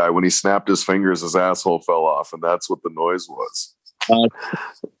Foley guy. When he snapped his fingers, his asshole fell off, and that's what the noise was.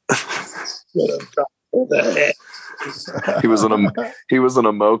 He was in a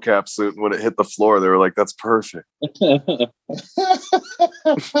mocap suit, and when it hit the floor, they were like, "That's perfect."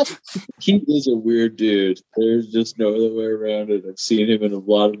 He is a weird dude. There's just no other way around it. I've seen him in a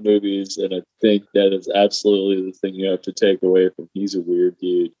lot of movies, and I think that is absolutely the thing you have to take away from. He's a weird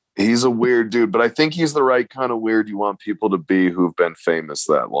dude. He's a weird dude, but I think he's the right kind of weird you want people to be who've been famous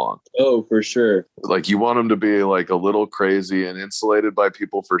that long. Oh, for sure. Like, you want them to be like a little crazy and insulated by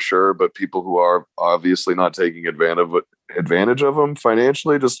people for sure, but people who are obviously not taking advantage advantage of them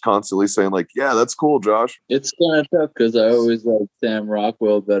financially, just constantly saying like, yeah, that's cool, Josh? It's kind of tough because I always liked Sam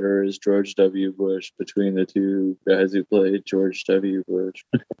Rockwell better as George W. Bush between the two guys who played George W. Bush.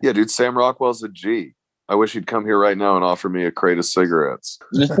 Yeah, dude, Sam Rockwell's a G. I wish he'd come here right now and offer me a crate of cigarettes.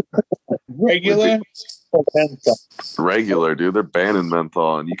 Regular? Or menthol? Regular, dude. They're banning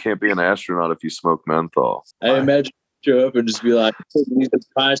menthol, and you can't be an astronaut if you smoke menthol. I imagine you show up and just be like, these are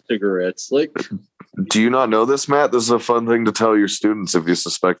pie cigarettes. Like, do you not know this, Matt? This is a fun thing to tell your students if you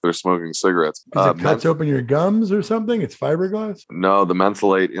suspect they're smoking cigarettes. Because it cuts open your gums or something? It's fiberglass? No, the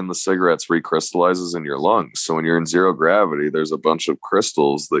mentholate in the cigarettes recrystallizes in your lungs. So when you're in zero gravity, there's a bunch of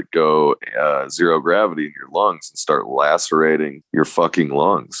crystals that go zero gravity in your lungs and start lacerating your fucking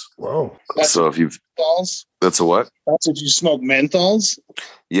lungs. Whoa. So if you've... Menthols? That's a what? That's if you smoke menthols?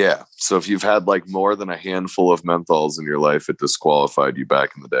 Yeah. So if you've had like more than a handful of menthols in your life, it disqualified you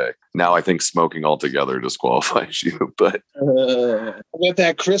back in the day. Now I think smoking altogether disqualifies you. But I got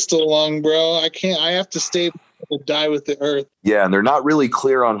that crystal lung, bro. I have to stay to die with the earth. yeah, and they're not really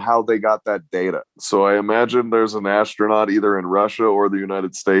clear on how they got that data. So I imagine there's an astronaut either in Russia or the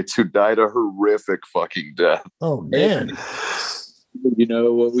United States who died a horrific fucking death. Oh, man. you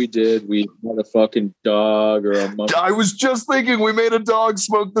know what we did? We had a fucking dog or a monkey. I was just thinking we made a dog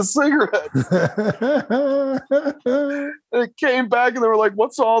smoke the cigarette. It came back and they were like,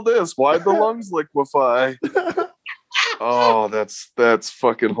 what's all this? Why'd the lungs liquefy? Oh, that's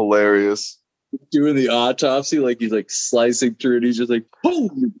fucking hilarious. Doing the autopsy, like he's like slicing through it. He's just like, oh,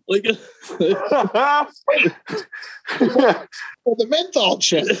 like Well, the menthol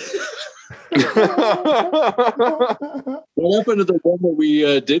shit. What happened to the one that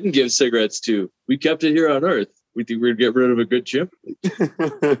we didn't give cigarettes to? We kept it here on Earth. We think we'd get rid of a good chimp.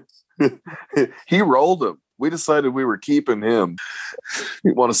 He rolled him. We decided we were keeping him.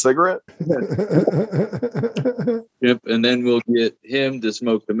 You want a cigarette? Yep. And then we'll get him to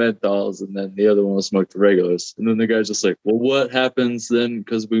smoke the menthols, and then the other one will smoke the regulars. And then the guy's just like, well, what happens then?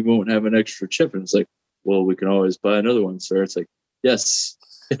 Because we won't have an extra chip. And it's like, well, we can always buy another one, sir. It's like, yes,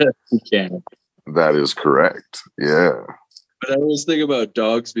 we can. That is correct. Yeah. But I always think about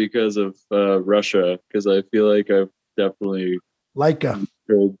dogs because of Russia, because I feel like I've definitely Laika.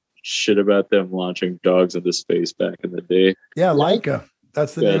 heard shit about them launching dogs into space back in the day. Yeah, Laika.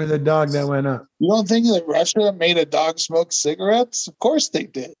 That's the name of the dog that went up. You don't think that Russia made a dog smoke cigarettes? Of course they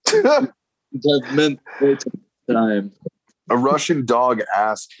did. That meant time. A Russian dog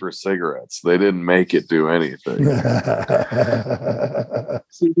asked for cigarettes. They didn't make it do anything. The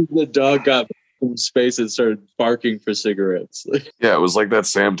dog got from space and started barking for cigarettes. Yeah, it was like that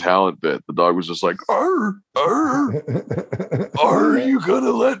Sam Talent bit. The dog was just like, "Arr, arr, are you gonna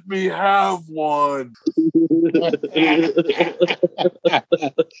let me have one?"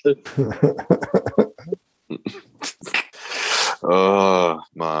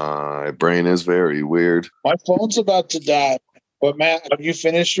 My brain is very weird. My phone's about to die. But Matt, have you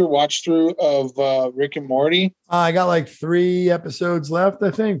finished your watch through of Rick and Morty? I got like 3 episodes left,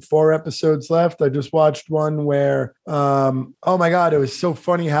 I think 4 episodes left. I just watched one where, oh my God, it was so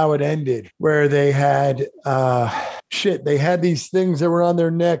funny how it ended, where they had, they had these things that were on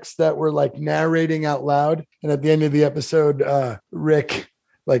their necks that were like narrating out loud. And at the end of the episode, Rick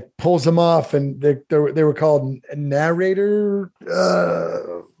like pulls them off, and they were called narrator.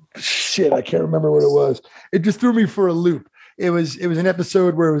 I can't remember what it was. It just threw me for a loop. It was an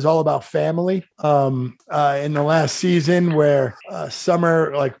episode where it was all about family. In the last season, where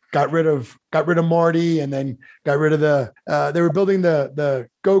Summer like got rid of Marty, and then got rid of they were building the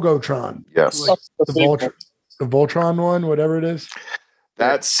Gogotron. Yes, like the Voltron one, whatever it is.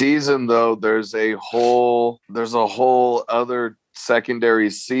 That season, though, there's a whole other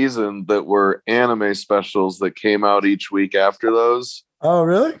secondary season that were anime specials that came out each week after those. Oh,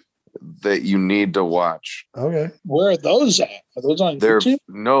 really? That you need to watch. Okay. Where are those at? Are those on YouTube?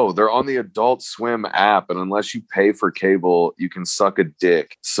 No, they're on the Adult Swim app, and unless you pay for cable, you can suck a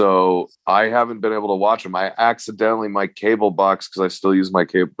dick. So I haven't been able to watch them. I accidentally, my cable box, because I still use my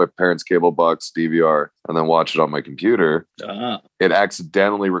parents' cable box DVR and then watch it on my computer. It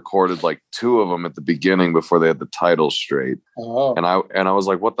accidentally recorded like 2 of them at the beginning before they had the title straight. Oh. And I was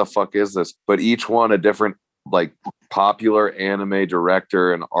like, what the fuck is this? But each one a different like popular anime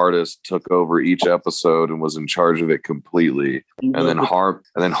director and artist took over each episode and was in charge of it completely. And then Harmon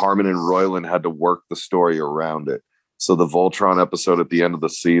and Roiland had to work the story around it. So the Voltron episode at the end of the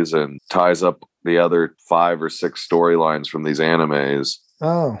season ties up the other 5 or 6 storylines from these animes.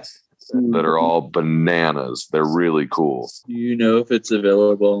 Oh. That are all bananas. They're really cool. Do you know if it's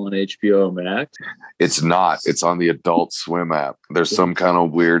available on HBO Max? It's not. It's on the Adult Swim app. There's some kind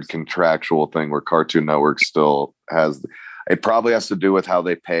of weird contractual thing where Cartoon Network still has. It probably has to do with how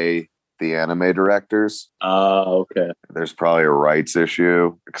they pay the anime directors. Okay. There's probably a rights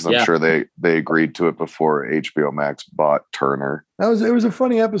issue because I'm Yeah. sure they agreed to it before HBO Max bought Turner. It was a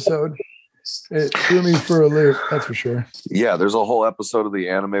funny episode. It threw me for a loop, that's for sure. Yeah, there's a whole episode of the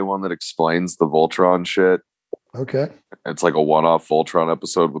anime one that explains the Voltron shit. Okay. It's like a one-off Voltron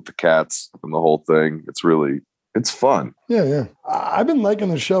episode with the cats and the whole thing. It's fun. Yeah. I've been liking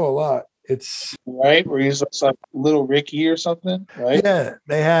the show a lot. It's right where he's like Little Ricky or something, right? yeah.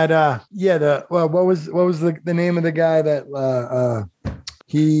 They had what was the name of the guy that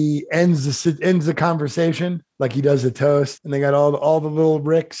he ends the conversation like he does a toast, and they got all the little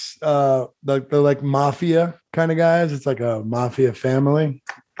Ricks, the like mafia kind of guys. It's like a mafia family.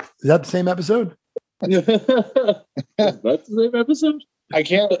 Is that the same episode? That's the same episode. I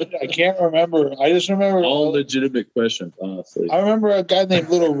can't remember. I just remember All legitimate questions, honestly. I remember a guy named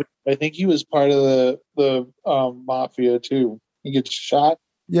Little Rick. I think he was part of the mafia too. He gets shot.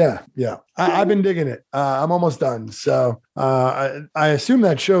 Yeah. I've been digging it. I'm almost done. So I assume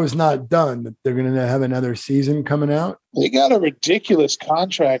that show is not done. That they're going to have another season coming out. They got a ridiculous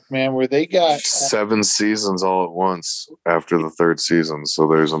contract, man, where they got 7 seasons all at once after the 3rd season. So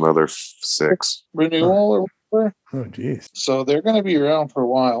there's another 6. renewal or whatever. Oh, geez. So they're going to be around for a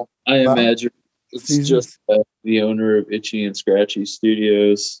while. I imagine it's seasons? just the owner of Itchy and Scratchy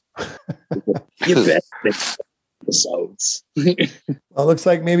Studios. You bet. Episodes. Well, it looks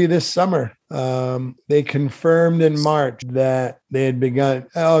like maybe this summer. They confirmed in March that they had begun.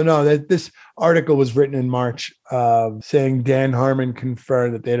 Oh no, this article was written in March, saying Dan Harmon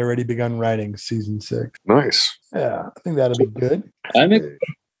confirmed that they had already begun writing season 6. Nice. Yeah, I think that'll be good. I'm excited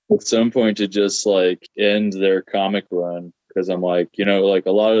at some point to just like end their comic run, because I'm like, like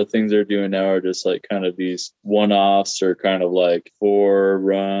a lot of the things they're doing now are just like kind of these one-offs or kind of like 4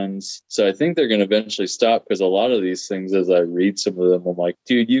 runs. So I think they're going to eventually stop, because a lot of these things, as I read some of them, I'm like,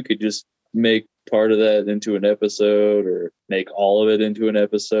 dude, you could just make part of that into an episode, or make all of it into an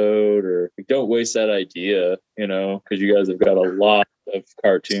episode, or like, don't waste that idea, because you guys have got a lot of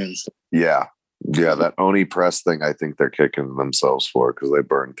cartoons. Yeah, that Oni Press thing, I think they're kicking themselves for, because they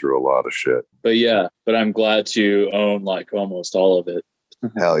burned through a lot of shit. But I'm glad to own like almost all of it.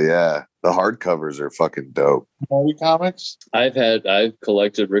 Hell yeah. The hardcovers are fucking dope. Morty comics. I've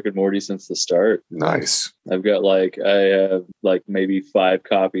collected Rick and Morty since the start. Nice. I have maybe 5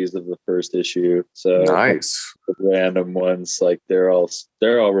 copies of the first issue. So nice. Random ones, like they're all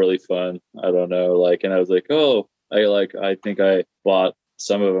really fun. I don't know, and I was like, I think I bought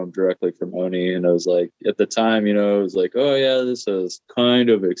some of them directly from Oni, and I was like, at the time, it was like, oh yeah, this is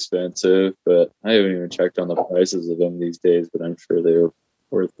kind of expensive, but I haven't even checked on the prices of them these days, but I'm sure they're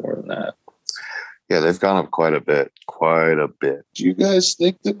worth more than that. Yeah, they've gone up quite a bit. Do you guys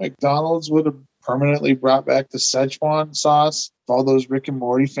think that McDonald's would have permanently brought back the Szechuan sauce if all those Rick and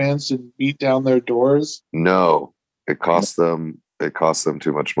Morty fans didn't beat down their doors? No, it cost them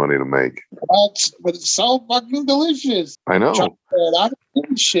too much money to make. But it's so fucking delicious. I know. I don't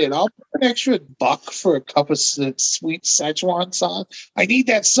give a shit. I'll pay an extra $1 for a cup of sweet Szechuan sauce. I need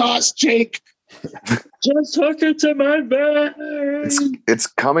that sauce, Jake. Just hook it to my bag. It's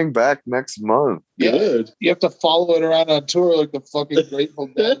coming back next month. Yeah. Good. You have to follow it around on tour like the fucking Grateful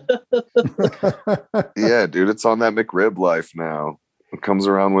Dead. Yeah, dude, it's on that McRib life now. It comes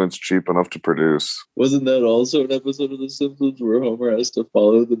around when it's cheap enough to produce. Wasn't that also an episode of The Simpsons where Homer has to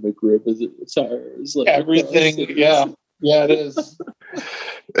follow the McRib as it retires? Everything, yeah. Yeah, it is.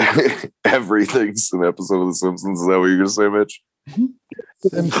 Everything's an episode of The Simpsons. Is that what you're going to say, Mitch?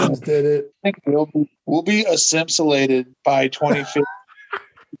 Simpsons did it. I think we'll be Simpsolated by 2050.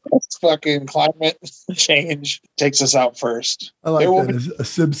 That's fucking climate change takes us out first. I like There will that. As a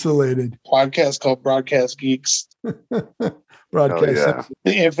Simpsolated Podcast called Broadcast Geeks. broadcast. yeah.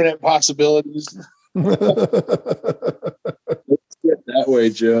 The infinite possibilities. Get that way,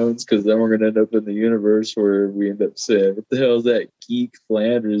 Jones, because then we're going to end up in the universe where we end up saying, what the hell is that geek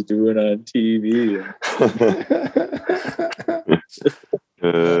Flanders doing on TV?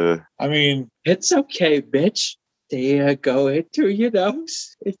 I mean, It's okay, bitch. They go into your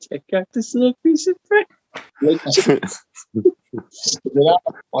nose and take out this little piece of bread.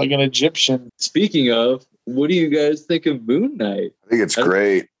 like an Egyptian. Speaking of, what do you guys think of Moon Knight? I think it's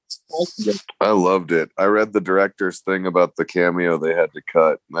great. I loved it. I read the director's thing about the cameo they had to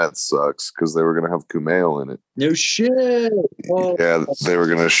cut. That sucks because they were going to have Kumail in it. No shit. Oh. Yeah, they were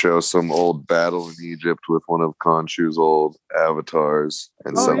going to show some old battle in Egypt with one of Khonshu's old avatars,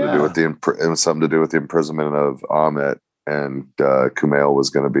 and something to do with the imprisonment of Ammit. And Kumail was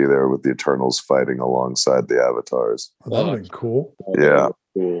going to be there with the Eternals fighting alongside the avatars. Well, that would have been cool. Yeah.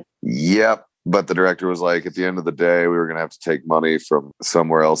 Cool. Yep. But the director was like, at the end of the day, we were going to have to take money from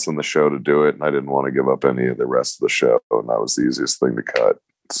somewhere else in the show to do it. And I didn't want to give up any of the rest of the show. And that was the easiest thing to cut.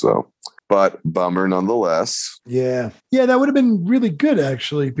 So, but bummer nonetheless. Yeah. Yeah, that would have been really good,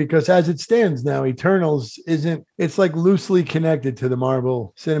 actually, because as it stands now, Eternals it's like loosely connected to the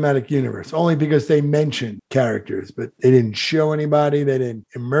Marvel Cinematic Universe, only because they mentioned characters, but they didn't show anybody. They didn't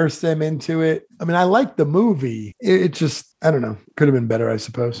immerse them into it. I mean, I liked the movie. It just, I don't know, could have been better, I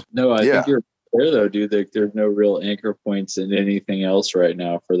suppose. No, I think you're fair, though, dude. Like, there's no real anchor points in anything else right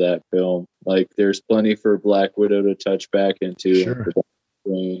now for that film. Like, there's plenty for Black Widow to touch back into. Sure.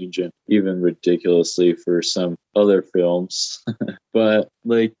 Range and even ridiculously for some other films. But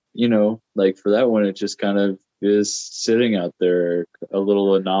like, you know, like for that one, it just kind of is sitting out there a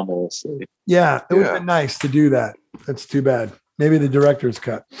little anomalously. Yeah, it would have been nice to do that. That's too bad. Maybe the director's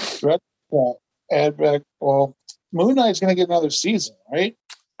cut. Add back. Well, Moon Knight's going to get another season, right?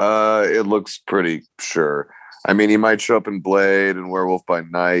 It looks pretty sure. I mean, he might show up in Blade and Werewolf by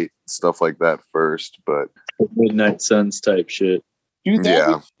Night, stuff like that first, but Midnight Suns type shit. Do you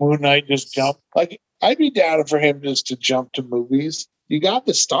think Moon Knight just jump? Like, I'd be down for him just to jump to movies. You got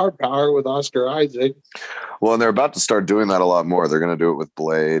the star power with Oscar Isaac. Well, and they're about to start doing that a lot more. They're going to do it with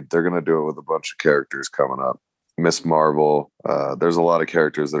Blade. They're going to do it with a bunch of characters coming up. Miss Marvel. There's a lot of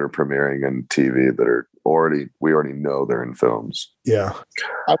characters that are premiering in TV that are we already know they're in films. Yeah.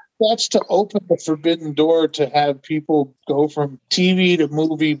 That's to open the forbidden door to have people go from TV to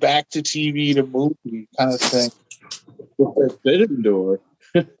movie, back to TV to movie kind of thing. Forbidden door.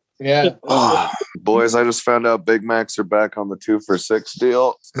 Yeah. Boys, I just found out Big Macs are back on the 2 for $6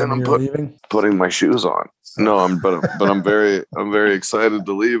 deal, and I'm putting my shoes on. No, I'm very excited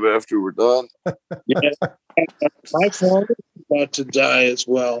to leave after we're done. Yeah. My phone is about to die as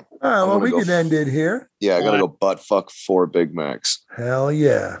well. All right, well, we can end it here. Yeah, I gotta go butt fuck 4 Big Macs. Hell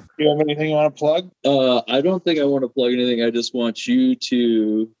yeah. Do you have anything you want to plug? I don't think I want to plug anything. I just want you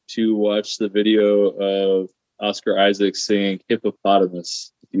to watch the video of Oscar Isaac singing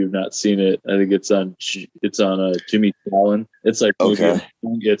 "Hippopotamus." If you've not seen it, I think it's on Jimmy Fallon. It's like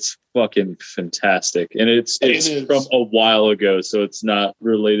it's fucking fantastic, and it's from a while ago, so it's not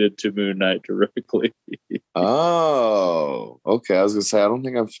related to Moon Knight directly. Oh, okay. I was gonna say I don't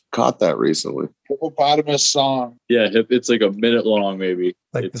think I've caught that recently. Hippopotamus song. Yeah, it's like a minute long, maybe.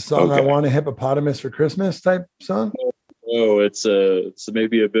 Like it's the song "I Want a Hippopotamus for Christmas" type song. Oh, it's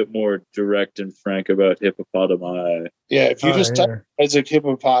maybe a bit more direct and frank about hippopotami. Yeah, if you just type Isaac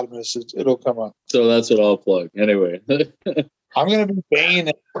Hippopotamus, it'll come up. So that's what I'll plug. Anyway. I'm going to be Bane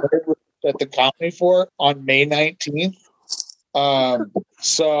at the Comedy Fort on May 19th.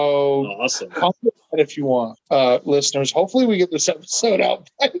 So awesome. Come if you want, listeners. Hopefully we get this episode out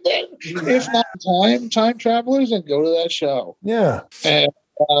by then. If not, time travelers, and go to that show. Yeah. And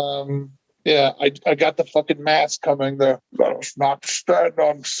yeah, I got the fucking mask coming there. Let us not stand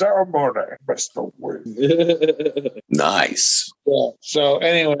on ceremony, Mr. Wing. Nice. Yeah. So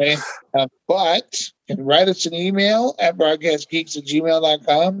anyway, but you can write us an email at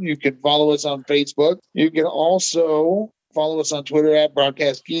broadcastgeeks@gmail.com. You can follow us on Facebook. You can also follow us on Twitter at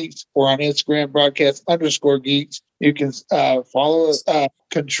Broadcast Geeks or on Instagram, broadcast_geeks. You can follow us,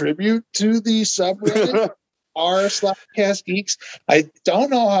 contribute to the subreddit. r/Cast Geeks. I don't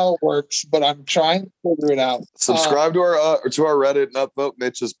know how it works, but I'm trying to figure it out. Subscribe to our Reddit and upvote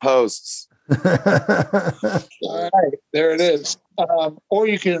Mitch's posts. All right, there it is. Or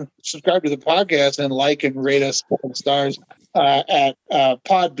you can subscribe to the podcast and like and rate us 4 stars at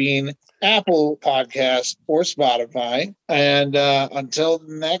Podbean, Apple Podcasts, or Spotify. And until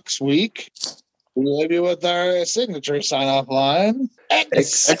next week, we leave you with our signature sign-off line.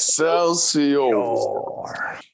 Excelsior.